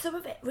mean, some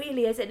of it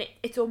really is, and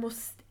it's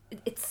almost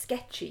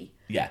sketchy.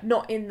 Yeah.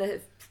 Not in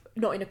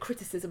a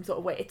criticism sort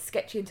of way. It's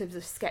sketchy in terms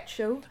of sketch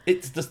show.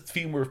 It's the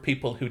humour of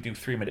people who do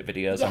 3-minute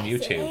videos on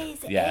YouTube.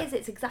 It is.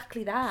 It's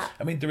exactly that.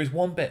 I mean, there is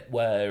one bit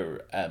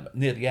where,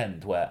 near the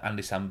end, where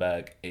Andy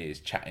Samberg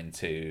is chatting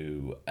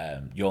to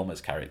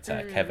Yorma's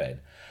character, Kevin,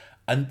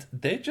 and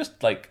they're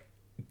just like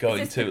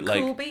going to like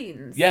Cool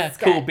Beans. Yeah,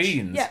 sketch. Cool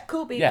Beans. Yeah,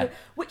 Cool Beans. Yeah.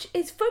 Which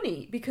is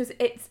funny because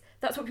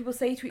that's what people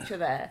say to each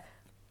other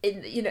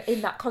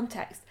in that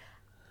context.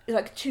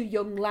 Like two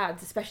young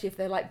lads, especially if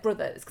they're like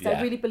brothers, because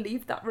I really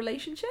believe that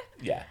relationship.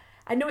 Yeah.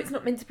 I know it's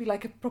not meant to be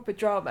like a proper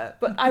drama,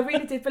 but I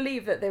really did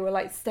believe that they were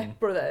like step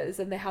brothers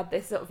and they had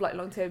this sort of like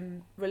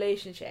long-term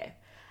relationship.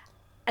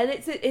 And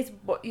it's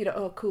what, you know,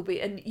 oh, cool,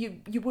 and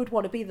you would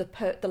want to be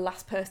the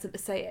last person to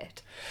say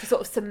it, to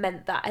sort of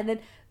cement that. And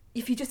then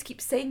if you just keep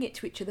saying it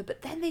to each other,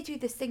 but then they do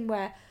this thing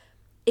where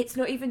it's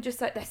not even just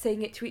like they're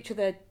saying it to each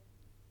other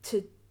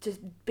to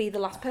be the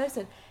last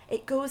person.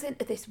 It goes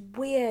into this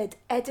weird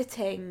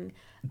editing,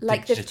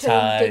 like they've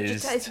turned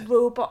digitized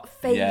robot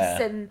face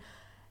and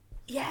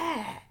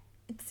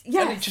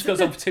And it just goes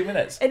on for 2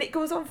 minutes. And it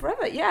goes on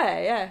forever.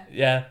 Yeah.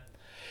 Yeah.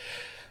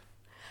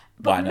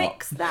 But Why not?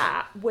 mix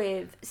that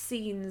with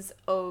scenes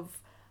of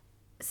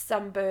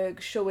Samberg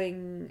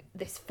showing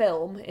this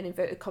film, in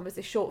inverted commas,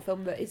 this short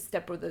film that his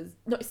stepbrother's...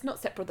 No, it's not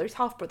stepbrother, it's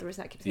half-brother,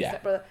 isn't it? I keep saying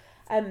stepbrother.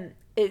 That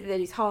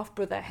his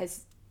half-brother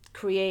has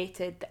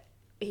created that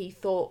he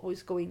thought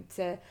was going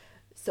to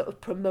sort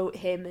of promote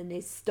him and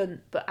his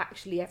stunt, but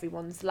actually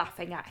everyone's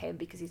laughing at him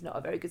because he's not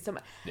a very good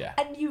stuntman. Yeah.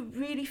 And you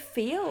really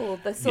feel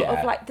the sort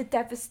of like the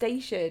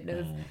devastation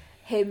of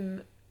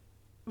him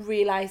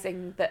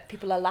realising that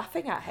people are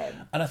laughing at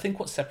him. And I think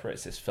what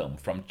separates this film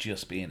from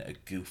just being a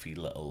goofy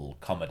little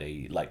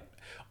comedy, like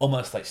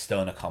almost like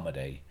stoner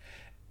comedy,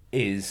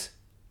 is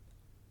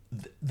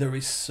there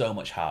is so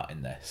much heart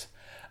in this.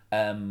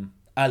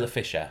 Isla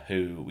Fisher,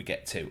 who we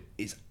get to,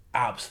 is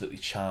absolutely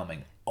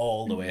charming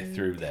all the way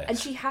through this. And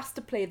she has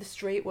to play the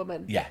straight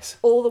woman. Yes.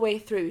 All the way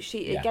through.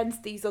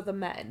 Against these other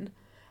men.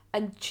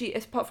 And she,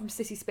 apart from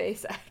Sissy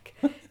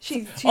Spacek,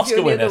 she's Oscar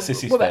the only winner, other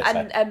Sissy woman.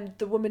 Spacek. And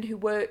the woman who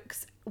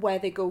works where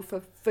they go for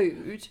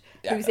food,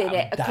 who's in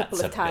it a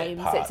couple of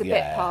times. It's a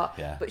bit part.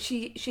 Yeah. But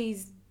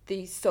she's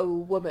the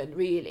sole woman,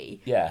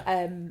 really.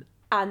 Yeah.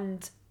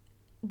 And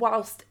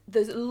whilst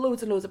there's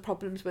loads and loads of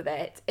problems with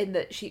it, in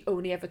that she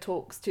only ever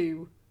talks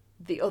to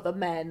the other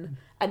men,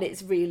 and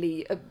it's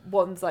really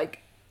one's like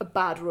a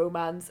bad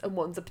romance and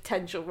one's a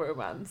potential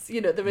romance.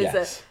 You know, there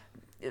is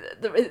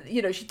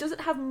you know, she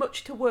doesn't have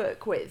much to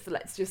work with,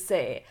 let's just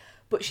say,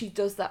 but she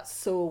does that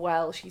so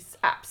well. She's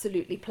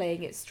absolutely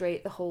playing it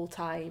straight the whole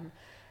time,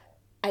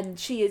 and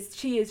she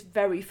is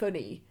very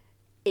funny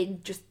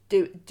in just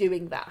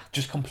doing that,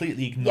 just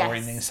completely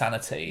ignoring the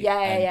insanity,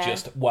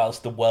 just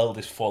whilst the world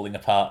is falling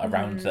apart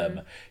around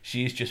them,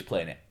 she's just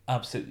playing it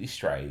absolutely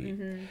straight.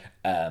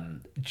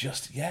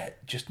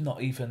 Just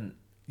not even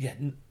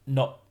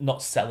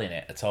not selling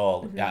it at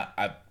all.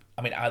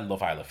 I mean, I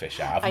love Isla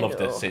Fisher. I've loved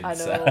her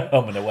since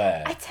Home and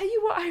Away. I tell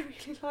you what I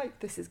really like,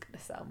 this is going to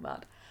sound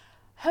mad,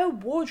 her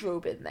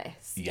wardrobe in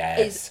this Yes.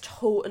 is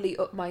totally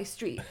up my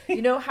street.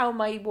 You know how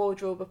my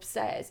wardrobe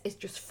upstairs is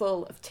just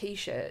full of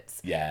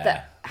t-shirts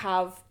that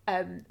have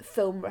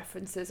film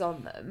references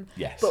on them,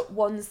 but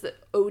ones that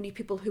only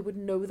people who would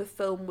know the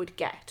film would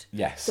get.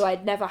 Yes. So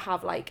I'd never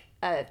have like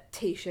a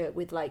t-shirt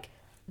with like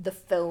the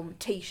film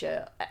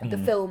t-shirt, the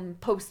film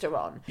poster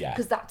on,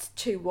 because that's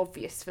too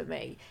obvious for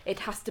me. It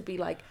has to be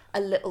like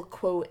a little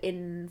quote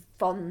in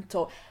font,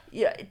 or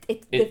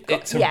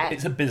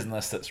it's a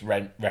business that's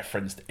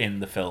referenced in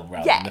the film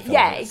rather than the film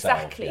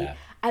itself. Exactly.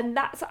 And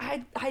that's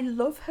I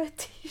love her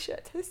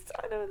t-shirt.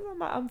 I know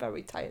I'm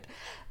very tired,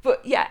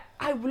 but yeah,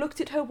 I looked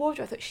at her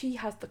wardrobe. I thought she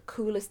has the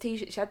coolest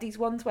t-shirt. She had these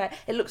ones where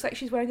it looks like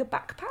she's wearing a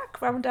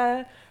backpack round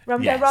her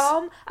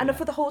arm, and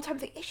for the whole time I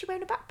think, is she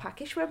wearing a backpack?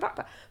 Is she wearing a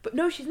backpack? But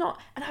no, she's not.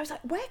 And I was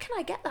like, where can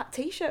I get that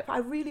t-shirt? I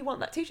really want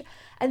that t-shirt.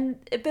 And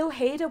Bill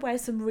Hader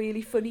wears some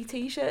really funny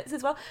t-shirts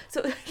as well.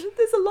 So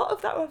there's a lot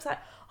of that where I was like,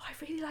 oh, I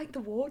really like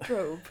the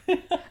wardrobe.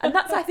 And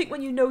that's, I think,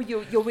 when you know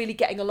you're really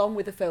getting along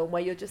with the film,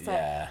 where you're just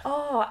like,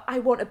 oh, I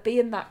want to be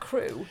in that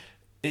crew.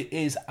 It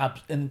is,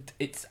 and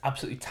it's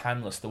absolutely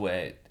timeless the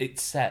way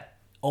it's set.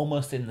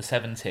 Almost in the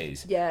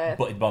 70s,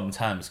 but in modern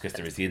times, because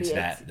there is the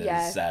internet,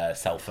 there's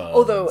cell phones.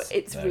 Although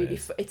it's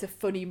it's a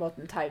funny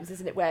modern times,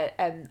 isn't it? Where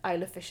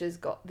Isla Fisher's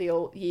got the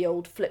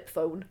old flip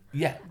phone,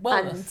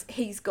 and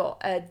he's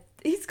got a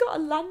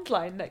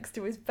landline next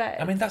to his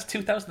bed. I mean, that's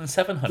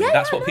 2007, honey.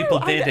 That's what people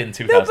did in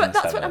 2007. No, but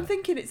that's what I'm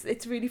thinking.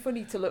 It's really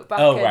funny to look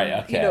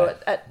back. You know,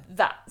 at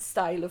that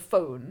style of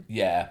phone.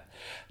 Yeah.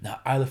 Now,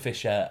 Isla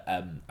Fisher.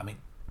 I mean,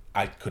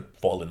 I could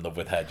fall in love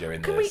with her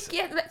during this.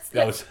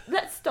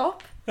 Let's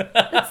stop.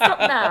 Let's stop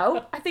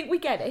now. I think we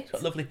get it. She's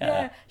got lovely hair.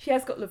 Yeah, she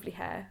has got lovely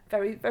hair.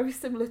 Very, very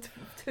similar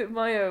to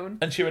my own.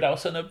 And she read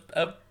also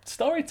a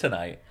story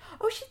tonight.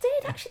 Oh, she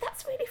did. Actually,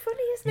 that's really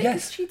funny, isn't it?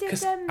 Yes, she did.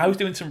 Because I was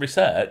doing some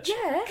research.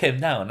 Yeah. Came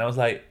down and I was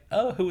like,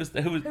 oh, who was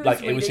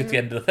like, it was just the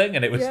end of the thing,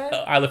 and it was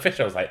Isla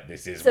Fisher. I was like,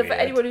 this is weird. For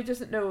anyone who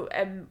doesn't know,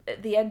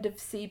 at the end of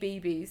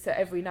CBeebies, so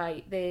every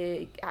night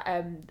they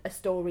a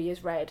story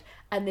is read,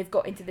 and they've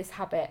got into this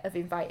habit of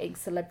inviting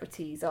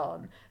celebrities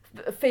on.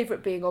 A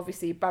favourite being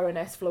obviously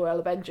Baroness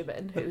Floella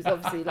Benjamin, who's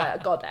obviously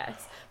like a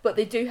goddess. But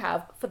they do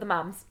have, for the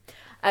mams,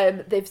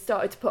 they've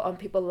started to put on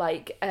people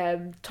like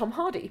Tom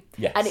Hardy.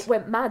 Yes. And it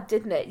went mad,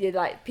 didn't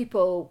it?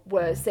 People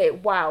were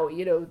saying, wow,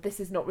 this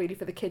is not really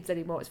for the kids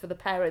anymore, it's for the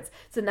parents.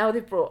 So now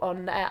they've brought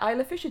on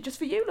Isla Fisher, just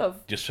for you,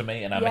 love. Just for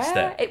me, and I missed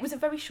it. It was a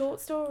very short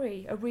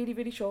story, a really,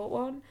 really short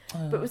one.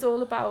 But it was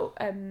all about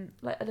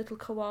like a little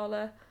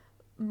koala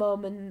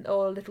mum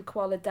or a little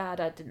koala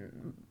dad. I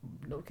didn't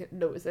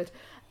notice it.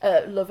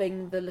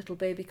 Loving the little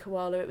baby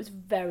koala. It was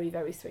very,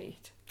 very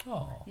sweet.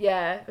 Oh.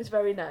 Yeah, it was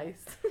very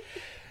nice.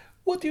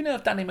 What do you know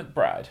of Danny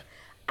McBride?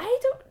 I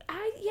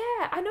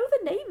know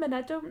the name,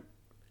 and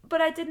but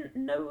I didn't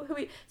know who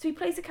he. So he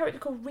plays a character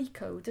called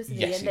Rico, doesn't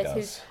he? Yes, and he does.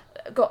 Who's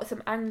got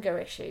some anger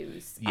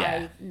issues.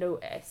 Yeah. I've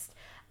noticed.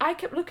 I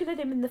kept looking at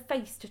him in the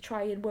face to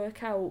try and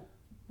work out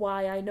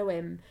why I know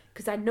him,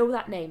 because I know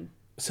that name.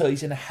 So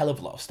he's in a hell of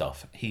a lot of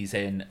stuff. He's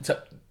in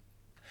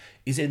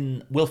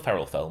Will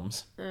Ferrell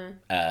films. So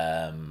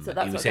that's not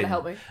going to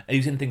help me. He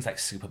was in things like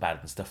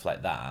Superbad and stuff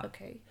like that.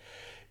 Okay.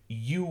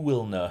 You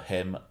will know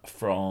him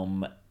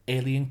from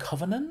Alien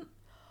Covenant.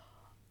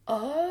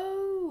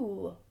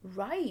 Oh,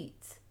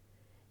 right.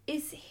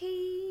 Is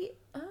he...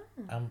 Oh.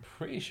 I'm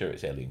pretty sure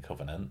it's Alien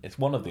Covenant. It's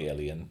one of the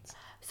aliens.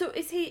 So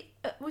is he...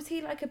 was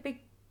he like a big...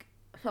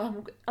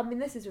 I mean,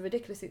 this is a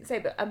ridiculous thing to say,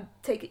 but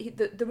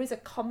there is a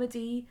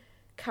comedy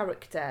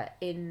character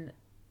in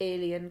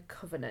Alien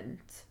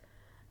Covenant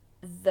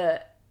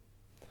that...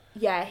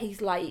 Yeah, he's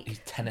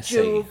Tennessee.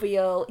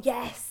 Jovial.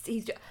 Yes,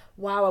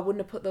 wow, I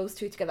wouldn't have put those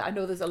two together. I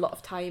know there's a lot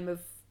of time of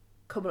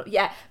coming up.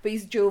 Yeah, but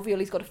he's jovial.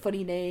 He's got a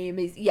funny name.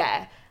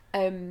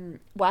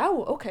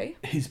 Wow. Okay.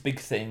 His big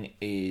thing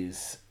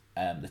is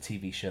the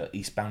TV show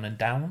Eastbound and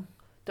Down.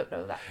 Don't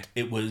know that.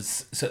 It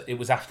was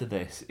after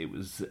this. It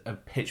was a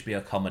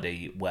HBO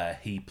comedy where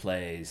he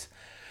plays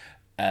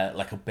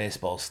like a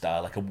baseball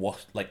star,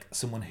 like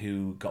someone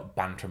who got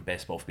banned from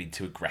baseball for being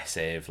too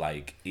aggressive.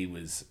 Like, he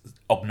was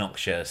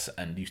obnoxious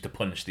and used to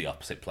punch the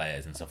opposite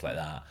players and stuff like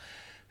that.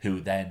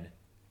 Who then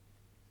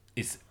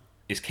is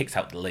kicked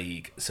out the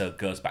league, so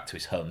goes back to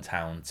his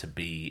hometown to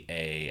be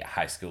a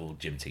high school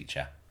gym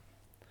teacher.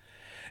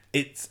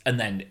 That's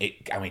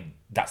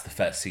the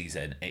first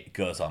season. It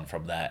goes on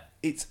from there.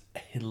 It's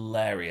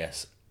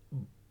hilarious,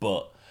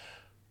 but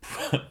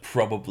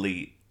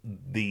probably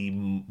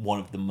one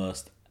of the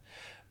most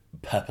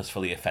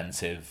purposefully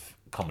offensive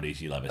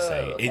comedies you'll ever see.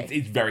 Okay.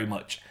 It's very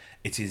much,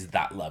 it is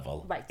that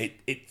level. Right.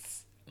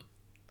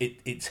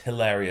 It's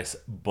hilarious,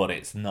 but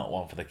it's not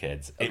one for the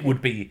kids. Okay. It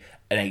would be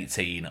an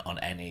 18 on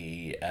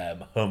any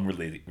home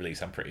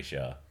release, I'm pretty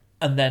sure.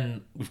 And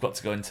then we've got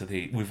to go into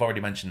we've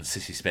already mentioned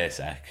Sissy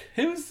Spacek,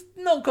 who's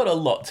not got a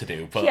lot to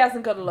do. But she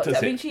hasn't got a lot.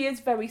 I mean, she is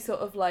very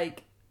sort of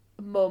like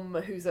mum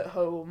who's at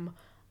home.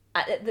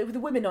 The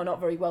women are not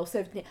very well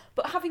served in it.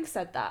 But having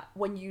said that,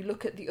 when you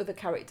look at the other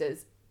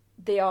characters,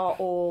 they are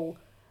all...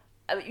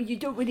 I mean, you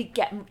don't really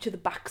get much of the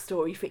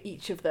backstory for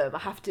each of them. I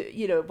have to,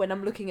 when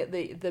I'm looking at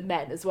the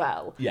men as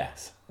well.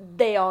 Yes.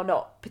 They are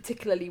not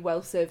particularly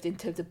well served in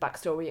terms of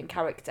backstory and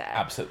character.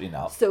 Absolutely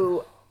not.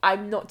 So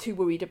I'm not too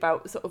worried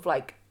about sort of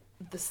like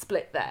the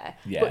split there.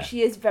 Yeah. But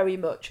she is very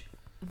much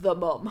the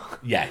mum.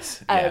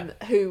 Yes. Yeah.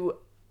 Who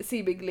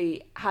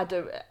seemingly had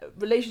a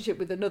relationship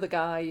with another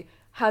guy,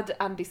 had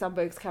Andy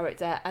Samberg's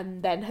character,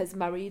 and then has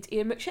married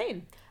Ian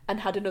McShane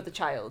and had another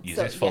child. Use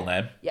his full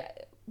name. Yeah.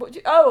 Why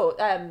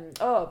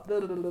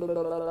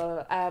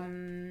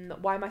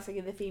am I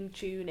singing the theme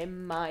tune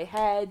in my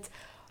head?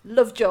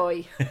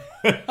 Lovejoy.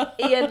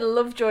 Ian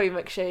Lovejoy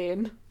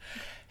McShane.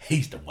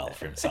 He's done well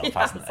for himself,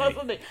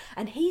 hasn't he?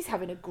 And he's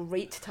having a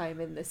great time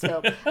in this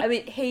film. I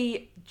mean,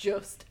 he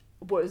just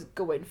was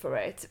going for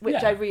it,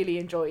 which I really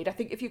enjoyed. I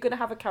think if you're going to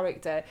have a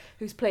character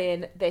who's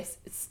playing this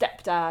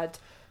stepdad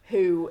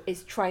who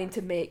is trying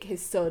to make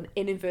his son,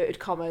 in inverted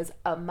commas,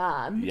 a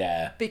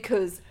man,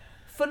 because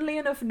funnily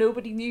enough,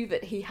 nobody knew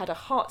that he had a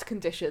heart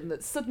condition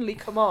that's suddenly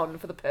come on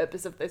for the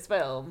purpose of this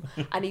film,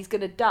 and he's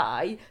going to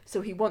die, so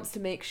he wants to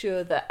make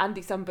sure that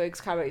Andy Samberg's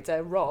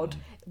character, Rod,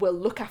 will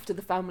look after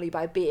the family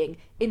by being,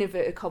 in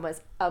inverted commas,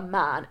 a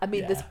man. I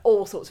mean, there's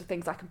all sorts of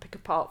things I can pick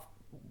apart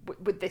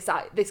with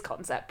this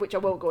concept, which I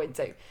won't go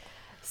into.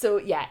 So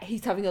yeah,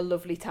 he's having a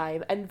lovely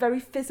time and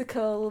very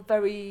physical,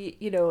 very,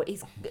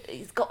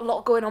 he's got a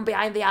lot going on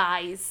behind the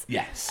eyes.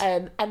 Yes.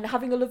 And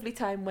having a lovely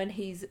time when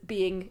he's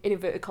being, in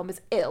inverted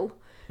commas, ill.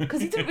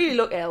 Because he didn't really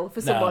look ill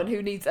for someone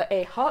who needs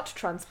a heart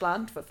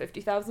transplant for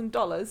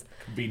 $50,000.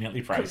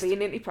 Conveniently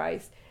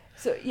priced.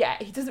 So yeah,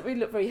 he doesn't really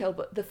look very ill,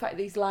 but the fact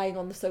that he's lying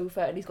on the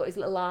sofa and he's got his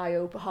little eye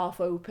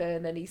half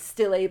open and he's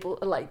still able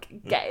to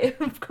get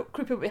him,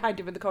 creep up behind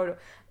him in the corridor,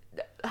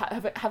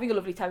 having a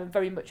lovely time and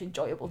very much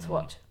enjoyable to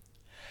watch.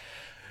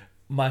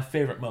 My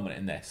favourite moment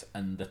in this,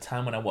 and the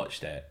time when I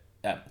watched it,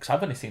 because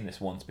I've only seen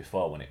this once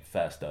before when it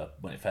first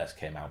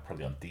came out,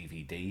 probably on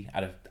DVD.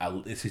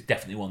 This is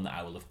definitely one that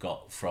I will have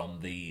got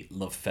from the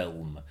Love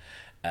Film.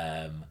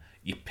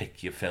 You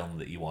pick your film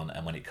that you want,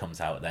 and when it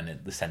comes out, then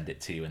they send it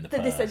to you in the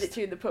post. Then they send it to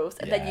you in the post,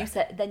 and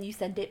then you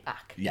send it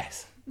back.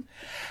 Yes.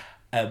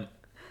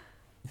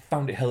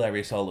 Found it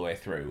hilarious all the way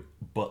through,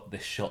 but the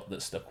shot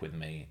that stuck with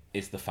me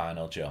is the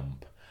final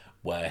jump,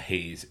 where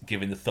he's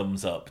giving the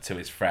thumbs up to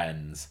his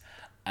friends,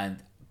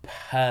 and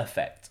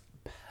perfect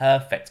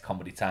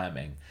comedy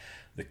timing.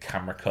 The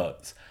camera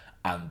cuts,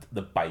 and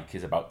the bike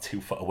is about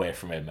 2 foot away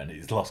from him, and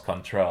he's lost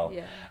control.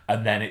 Yeah.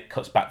 And then it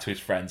cuts back to his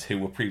friends who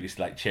were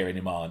previously cheering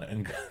him on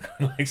and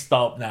going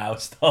stop now,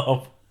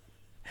 stop.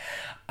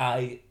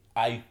 I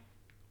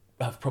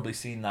have probably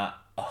seen that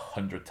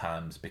 100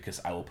 times because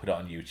I will put it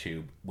on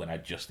YouTube when I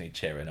just need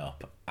cheering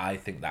up. I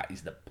think that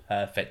is the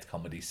perfect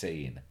comedy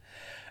scene.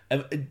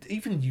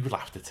 Even you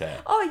laughed at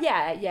it. Oh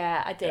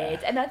yeah, I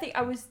did, and I think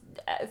I was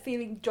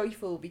feeling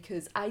joyful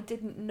because I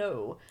didn't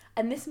know,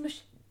 and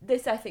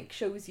this I think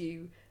shows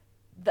you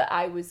that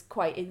I was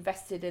quite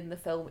invested in the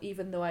film,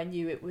 even though I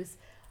knew it was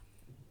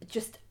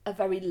just a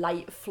very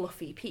light,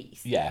 fluffy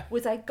piece. Yeah.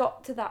 Was I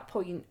got to that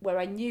point where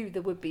I knew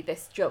there would be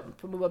this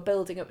jump, and we were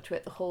building up to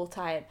it the whole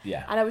time.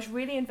 Yeah. And I was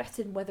really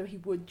invested in whether he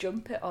would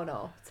jump it or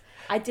not.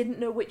 I didn't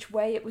know which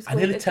way it was going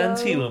to go. And then he turned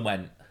to you and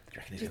went,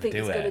 do you think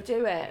he's going to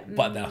do it?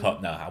 But then I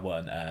thought, no, I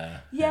won't.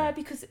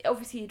 Because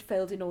obviously he'd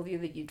failed in all the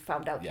other. You'd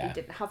found out that he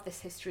didn't have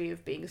this history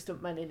of being a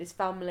stuntman in his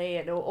family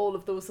and all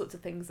of those sorts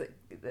of things that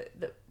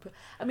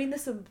I mean,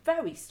 there's some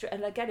very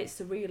and again, it's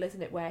surreal,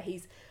 isn't it? Where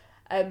he's,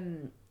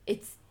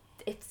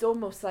 it's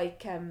almost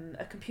like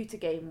a computer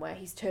game where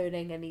he's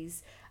turning and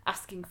he's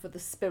asking for the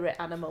spirit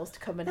animals to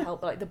come and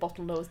help, like the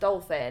bottlenose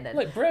dolphin and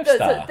like Brave those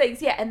Star. sort of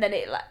things. Yeah, and then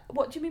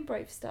what do you mean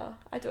Brave Star?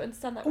 I don't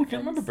understand that. Oh, do you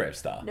remember Brave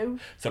Star? No.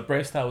 So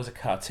Brave Star was a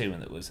cartoon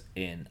that was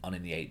on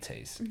in the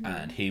 80s,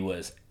 and he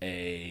was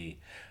a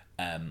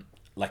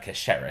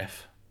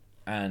sheriff,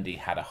 and he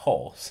had a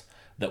horse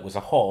that was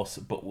a horse,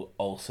 but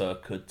also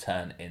could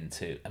turn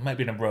into, it might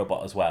be a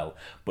robot as well,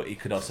 but he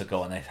could also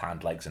go on his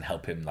hind legs and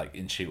help him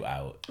in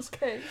shootouts.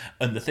 Okay.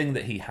 And the thing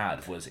that he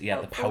had was he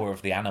had the power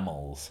of the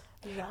animals.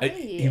 Right.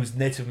 He was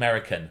Native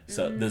American,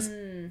 so there's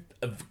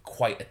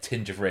quite a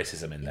tinge of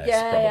racism in this.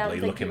 Yeah, probably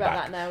I'm looking about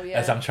back that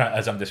now,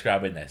 as I'm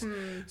describing this.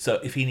 So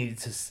if he needed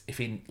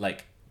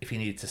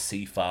to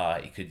see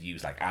far, he could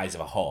use eyes of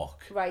a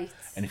hawk. Right.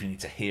 And if he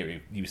needed to hear, he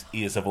used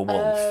ears of a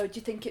wolf. Oh, do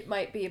you think it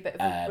might be a bit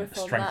of a riff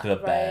on strength that?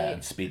 of a bear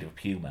and speed of a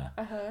puma.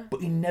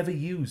 But he never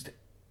used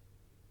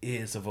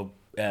ears of a.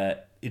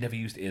 He never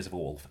used ears of a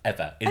wolf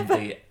ever.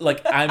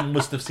 I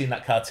must have seen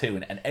that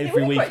cartoon, and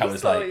every week I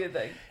was like,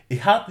 he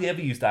hardly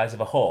ever used eyes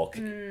of a hawk.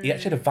 He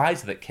actually had a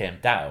visor that came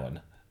down,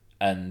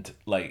 and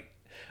that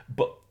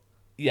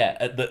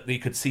he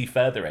could see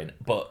further in.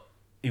 But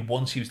he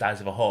once used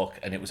eyes of a hawk,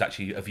 and it was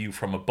actually a view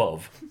from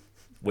above,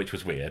 which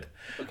was weird.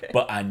 Okay.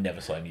 But I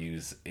never saw him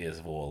use ears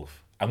of a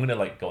wolf. I'm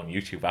gonna go on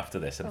YouTube after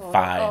this and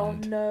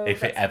find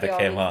if it ever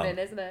came on.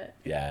 Isn't it?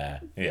 Yeah.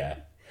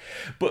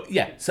 But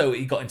yeah, so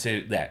he got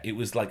into it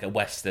was like a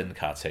Western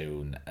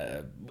cartoon,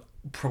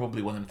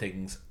 probably one of the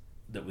things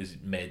that was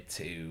made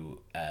to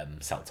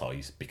sell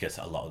toys, because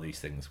a lot of these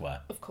things were.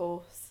 Of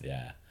course.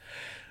 Yeah.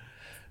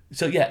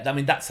 So yeah, I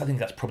mean I think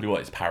that's probably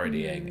what it's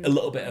parodying. A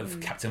little bit of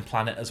Captain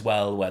Planet as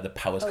well, where the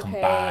powers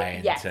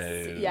combine. Yes.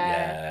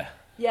 Yeah.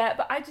 Yeah,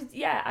 but I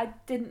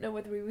didn't know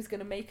whether he was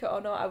going to make it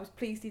or not. I was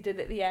pleased he did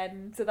at the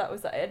end, so that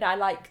was, and I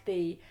like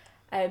the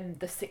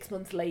 6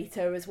 months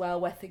later as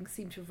well, where things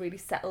seem to have really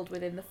settled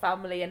within the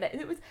family, and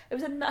it was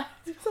a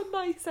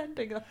nice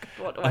ending.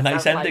 A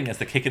nice ending as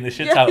they're kicking the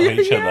shit out of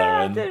each other.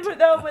 And but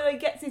no, when he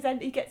gets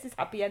his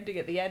happy ending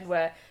at the end,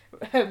 where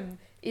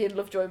Ian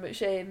Lovejoy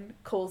McShane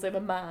calls him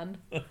a man,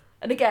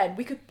 And again,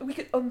 we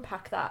could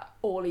unpack that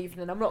all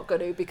evening. I'm not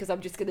going to, because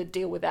I'm just going to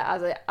deal with it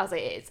as it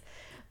is.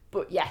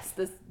 But yes,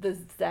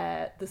 there's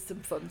some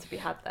fun to be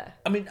had there.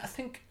 I mean, I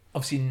think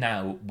obviously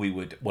now we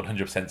would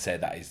 100% say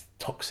that is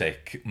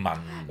toxic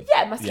man.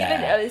 Yeah,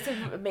 masculinity. It's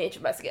a major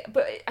masculinity.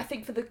 But I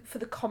think for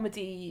the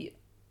comedy,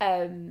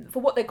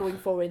 for what they're going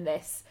for in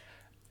this,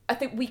 I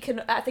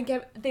think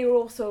they're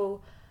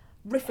also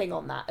riffing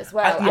on that as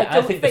well.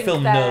 I think the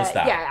film knows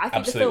that. Yeah, I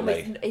think Absolutely.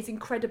 the film is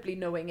incredibly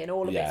knowing in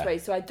all of its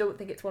ways. So I don't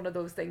think it's one of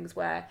those things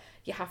where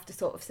you have to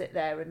sort of sit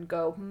there and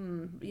go,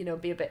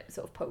 be a bit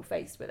sort of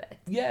po-faced with it.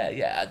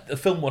 Yeah. The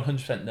film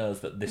 100%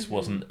 knows that this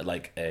wasn't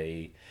like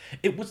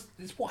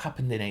it's what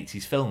happened in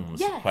 80s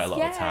films quite a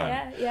lot of the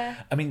time. Yeah.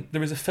 I mean,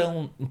 there is a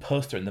film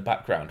poster in the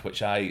background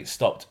which I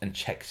stopped and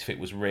checked if it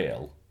was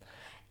real.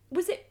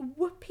 Was it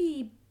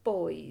Whoopee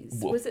Boys?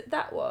 Was it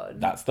that one?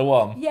 That's the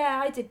one.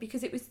 Yeah, I did,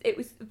 because it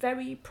was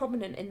very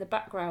prominent in the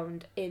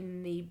background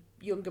in the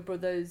younger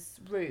brother's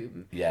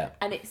room. Yeah.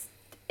 And it's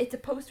a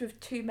poster of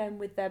two men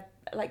with their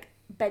like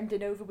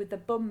bending over with their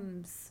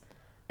bums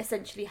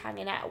essentially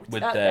hanging out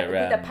with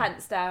their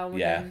pants down.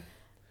 Yeah.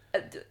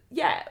 And,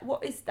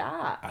 what is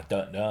that? I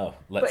don't know.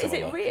 But is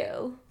it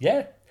real?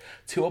 Yeah.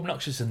 Two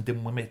obnoxious and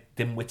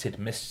dim-witted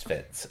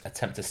misfits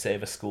attempt to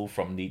save a school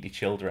from needy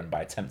children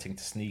by attempting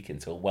to sneak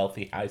into a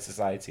wealthy high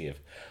society of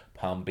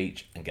Palm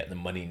Beach and get the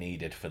money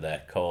needed for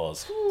their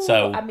cause.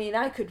 So, I mean,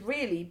 I could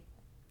really...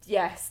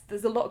 Yes,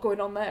 there's a lot going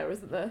on there,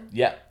 isn't there?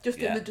 Yeah. Just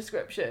in the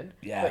description.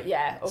 Yeah. But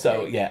yeah, okay.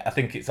 So, I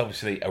think it's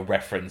obviously a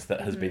reference that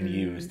has been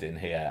used in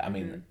here. I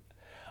mean,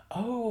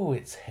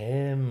 it's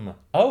him.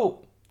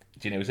 Oh,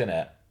 do you know who's in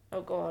it?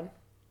 Oh, go on.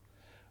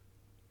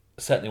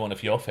 Certainly one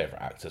of your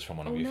favourite actors from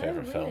one of your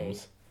favourite really?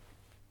 films.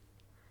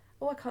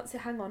 Oh, I can't see.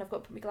 Hang on, I've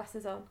got to put my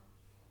glasses on.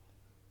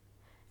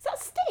 Is that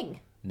Sting?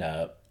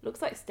 No.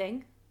 Looks like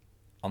Sting.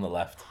 On the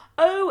left.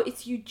 Oh,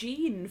 it's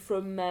Eugene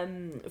from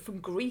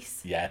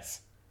Grease.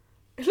 Yes.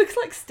 It looks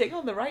like Sting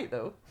on the right,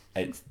 though.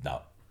 It's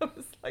not. I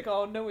was like,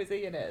 oh no, is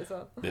he in it as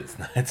well? It's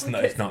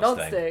not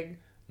Sting.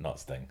 Not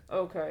Sting.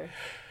 Okay.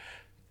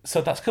 So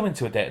that's coming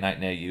to a date night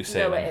near you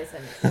soon. No, it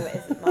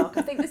isn't, Mark.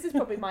 I think this is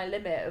probably my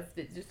limit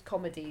of just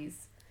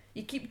comedies.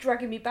 You keep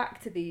dragging me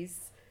back to these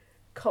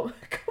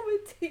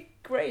comedy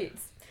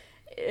greats.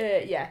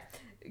 You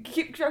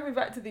keep dragging me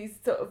back to these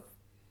sort of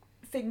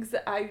things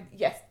that I,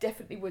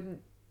 definitely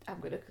wouldn't...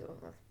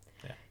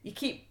 You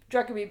keep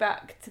dragging me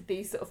back to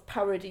these sort of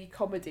parody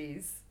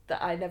comedies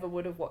that I never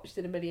would have watched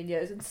in a million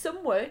years. And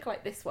some work,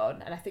 like this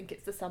one, and I think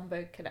it's the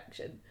Sandberg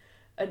Connection.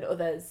 And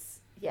others,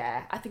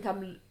 I think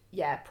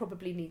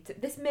probably need to...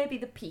 This may be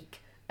the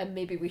peak, and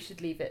maybe we should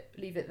leave it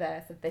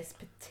there for this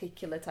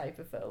particular type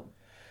of film.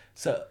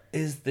 So,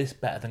 is this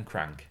better than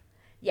Crank?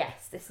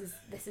 Yes, this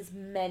is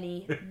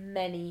many,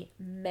 many,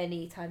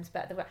 many times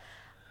better than Crank.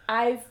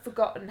 I've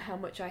forgotten how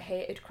much I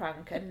hated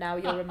Crank, and now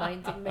you're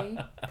reminding me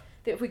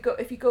that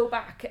if you go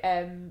back,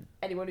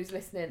 anyone who's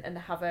listening, and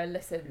have a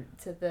listen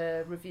to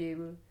the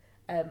review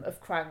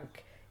of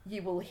Crank,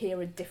 you will hear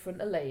a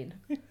different Elaine,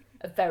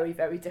 a very,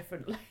 very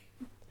different Elaine.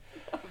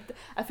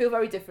 I feel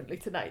very differently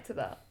tonight to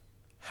that.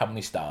 How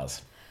many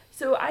stars?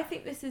 So I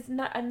think this is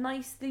a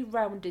nicely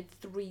rounded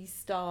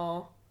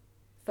 3-star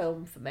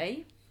film for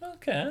me.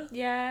 Okay.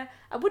 Yeah,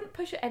 I wouldn't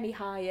push it any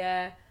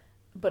higher,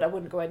 but I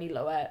wouldn't go any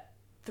lower.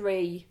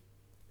 3,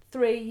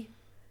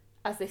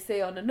 as they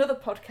say on another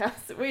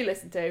podcast that we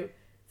listen to,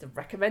 it's a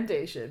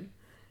recommendation.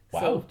 Wow.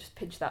 So just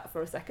pinch that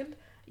for a second.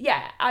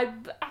 Yeah, I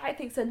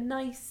think it's a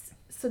nice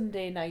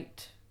Sunday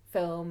night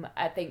film.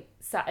 I think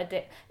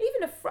Saturday,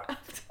 even a Friday.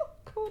 Oh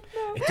God,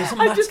 no! It doesn't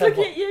I'm matter just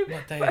looking at you.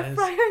 what day But it a is.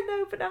 Friday, I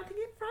know, but now I'm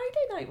thinking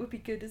Friday night would be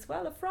good as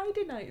well. A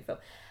Friday night film.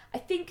 I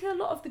think a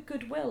lot of the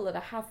goodwill that I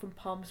have from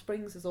Palm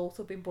Springs has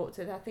also been brought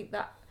to it. I think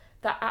that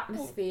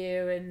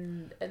atmosphere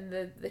and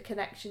the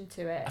connection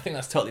to it. I think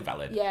that's totally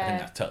valid. Yeah. I think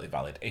that's totally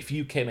valid. If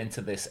you came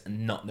into this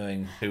not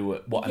knowing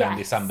what an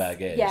Andy Samberg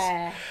is,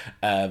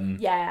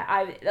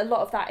 a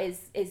lot of that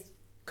is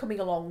coming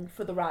along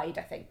for the ride,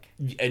 I think.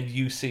 and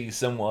you see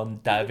someone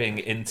diving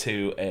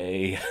into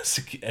a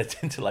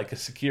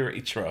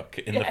security truck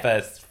in the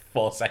first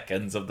 4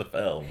 seconds of the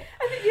film.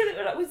 I think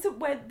that was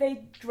where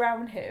they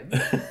drown him,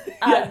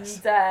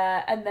 Yes.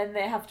 and then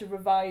they have to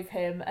revive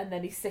him, and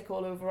then he's sick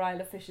all over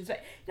Isla Fisher's. You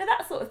know,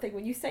 that sort of thing.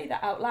 When you say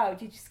that out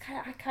loud, you just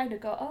kind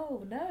of go,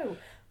 "Oh no!"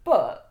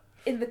 But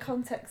in the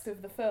context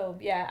of the film,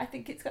 I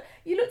think it's got.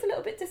 You looked a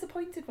little bit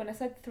disappointed when I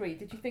said 3.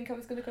 Did you think I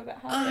was going to go a bit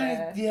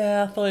higher?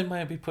 I thought it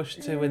might be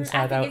pushed to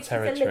Inside Out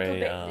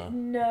territory.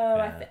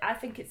 I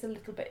think it's a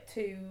little bit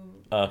too.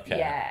 Okay.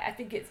 Yeah, I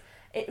think it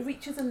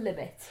reaches a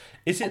limit.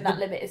 That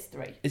limit is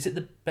 3. Is it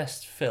the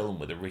best film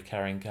with a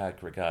recurring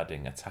gag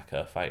regarding a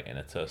tacker fighting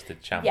a toasted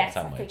sandwich? Yes,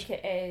 I think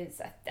it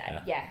is.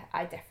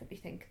 I definitely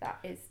think that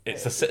is.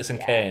 It's the Citizen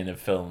Kane of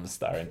films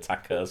starring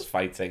tackers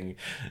fighting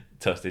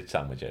toasted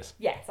sandwiches.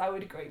 Yes, I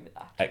would agree with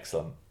that.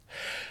 Excellent.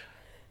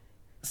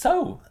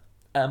 So,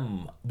 we're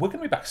going to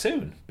be back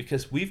soon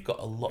because we've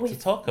got a lot to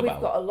talk about.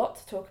 We've got a lot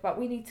to talk about.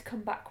 We need to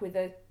come back with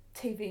a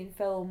TV and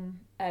film.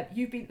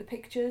 You've been to the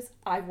pictures.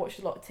 I've watched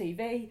a lot of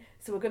TV.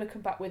 So we're going to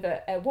come back with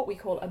a what we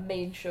call a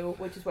main show,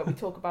 which is where we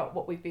talk about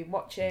what we've been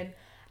watching.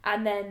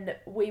 And then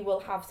we will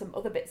have some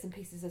other bits and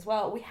pieces as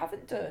well. We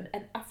haven't done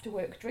an after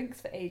work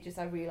drinks for ages,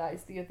 I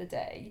realised the other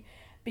day,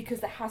 because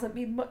there hasn't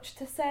been much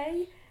to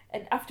say.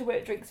 And after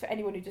work drinks, for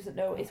anyone who doesn't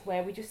know, is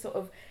where we just sort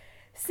of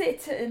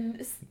sit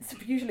and,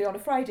 usually on a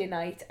Friday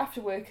night,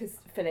 after work has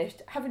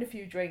finished, having a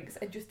few drinks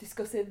and just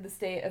discussing the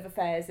state of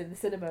affairs in the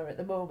cinema at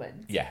the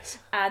moment. Yes.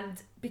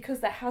 And because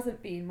there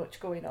hasn't been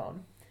much going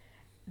on,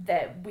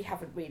 we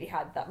haven't really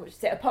had that much to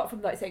say, apart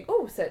from like saying,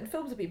 oh, certain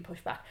films have been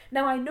pushed back.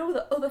 Now I know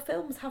that other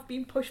films have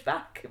been pushed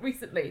back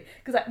recently,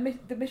 because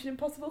like the Mission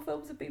Impossible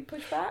films have been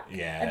pushed back,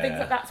 and things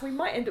like that, so we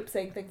might end up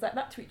saying things like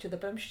that to each other,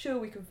 but I'm sure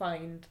we can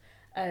find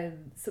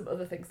some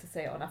other things to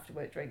say on after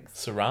work drinks.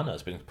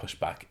 Serrano's been pushed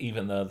back,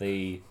 even though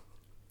the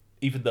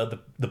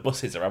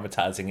buses are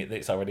advertising it that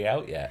it's already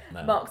out yet.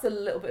 No. Mark's a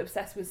little bit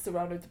obsessed with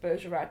Cyrano de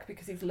Bergerac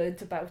because he's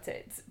learnt about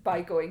it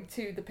by going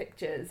to the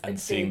pictures and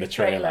seeing the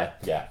trailer.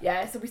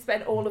 Yeah, so we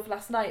spent all of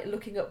last night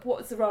looking up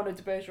what Cyrano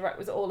de Bergerac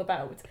was all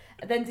about,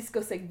 and then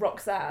discussing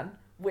Roxanne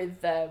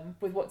with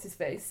what's his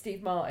face,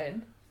 Steve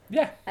Martin.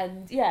 Yeah.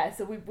 And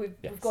so we've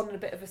gone on a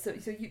bit of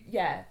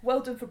a well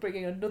done for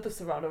bringing another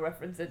Serrano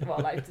reference into our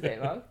life today,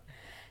 Mark.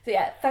 So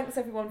thanks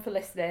everyone for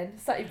listening.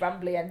 Slightly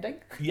rambly ending.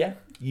 Yeah,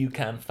 you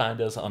can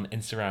find us on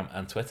Instagram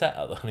and Twitter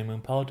at The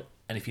Honeymoon Pod.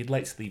 And if you'd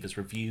like to leave us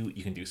a review,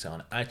 you can do so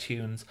on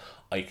iTunes,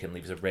 or you can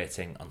leave us a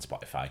rating on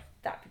Spotify.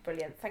 That'd be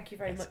brilliant. Thank you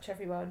very much,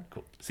 everyone.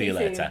 Cool. See you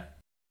later. Soon.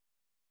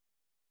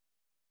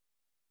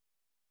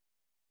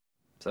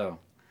 So,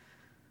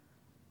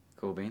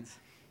 cool beans?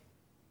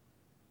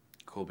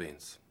 Cool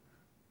beans.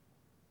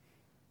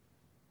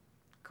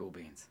 Cool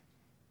beans.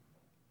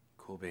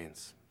 Cool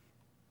beans.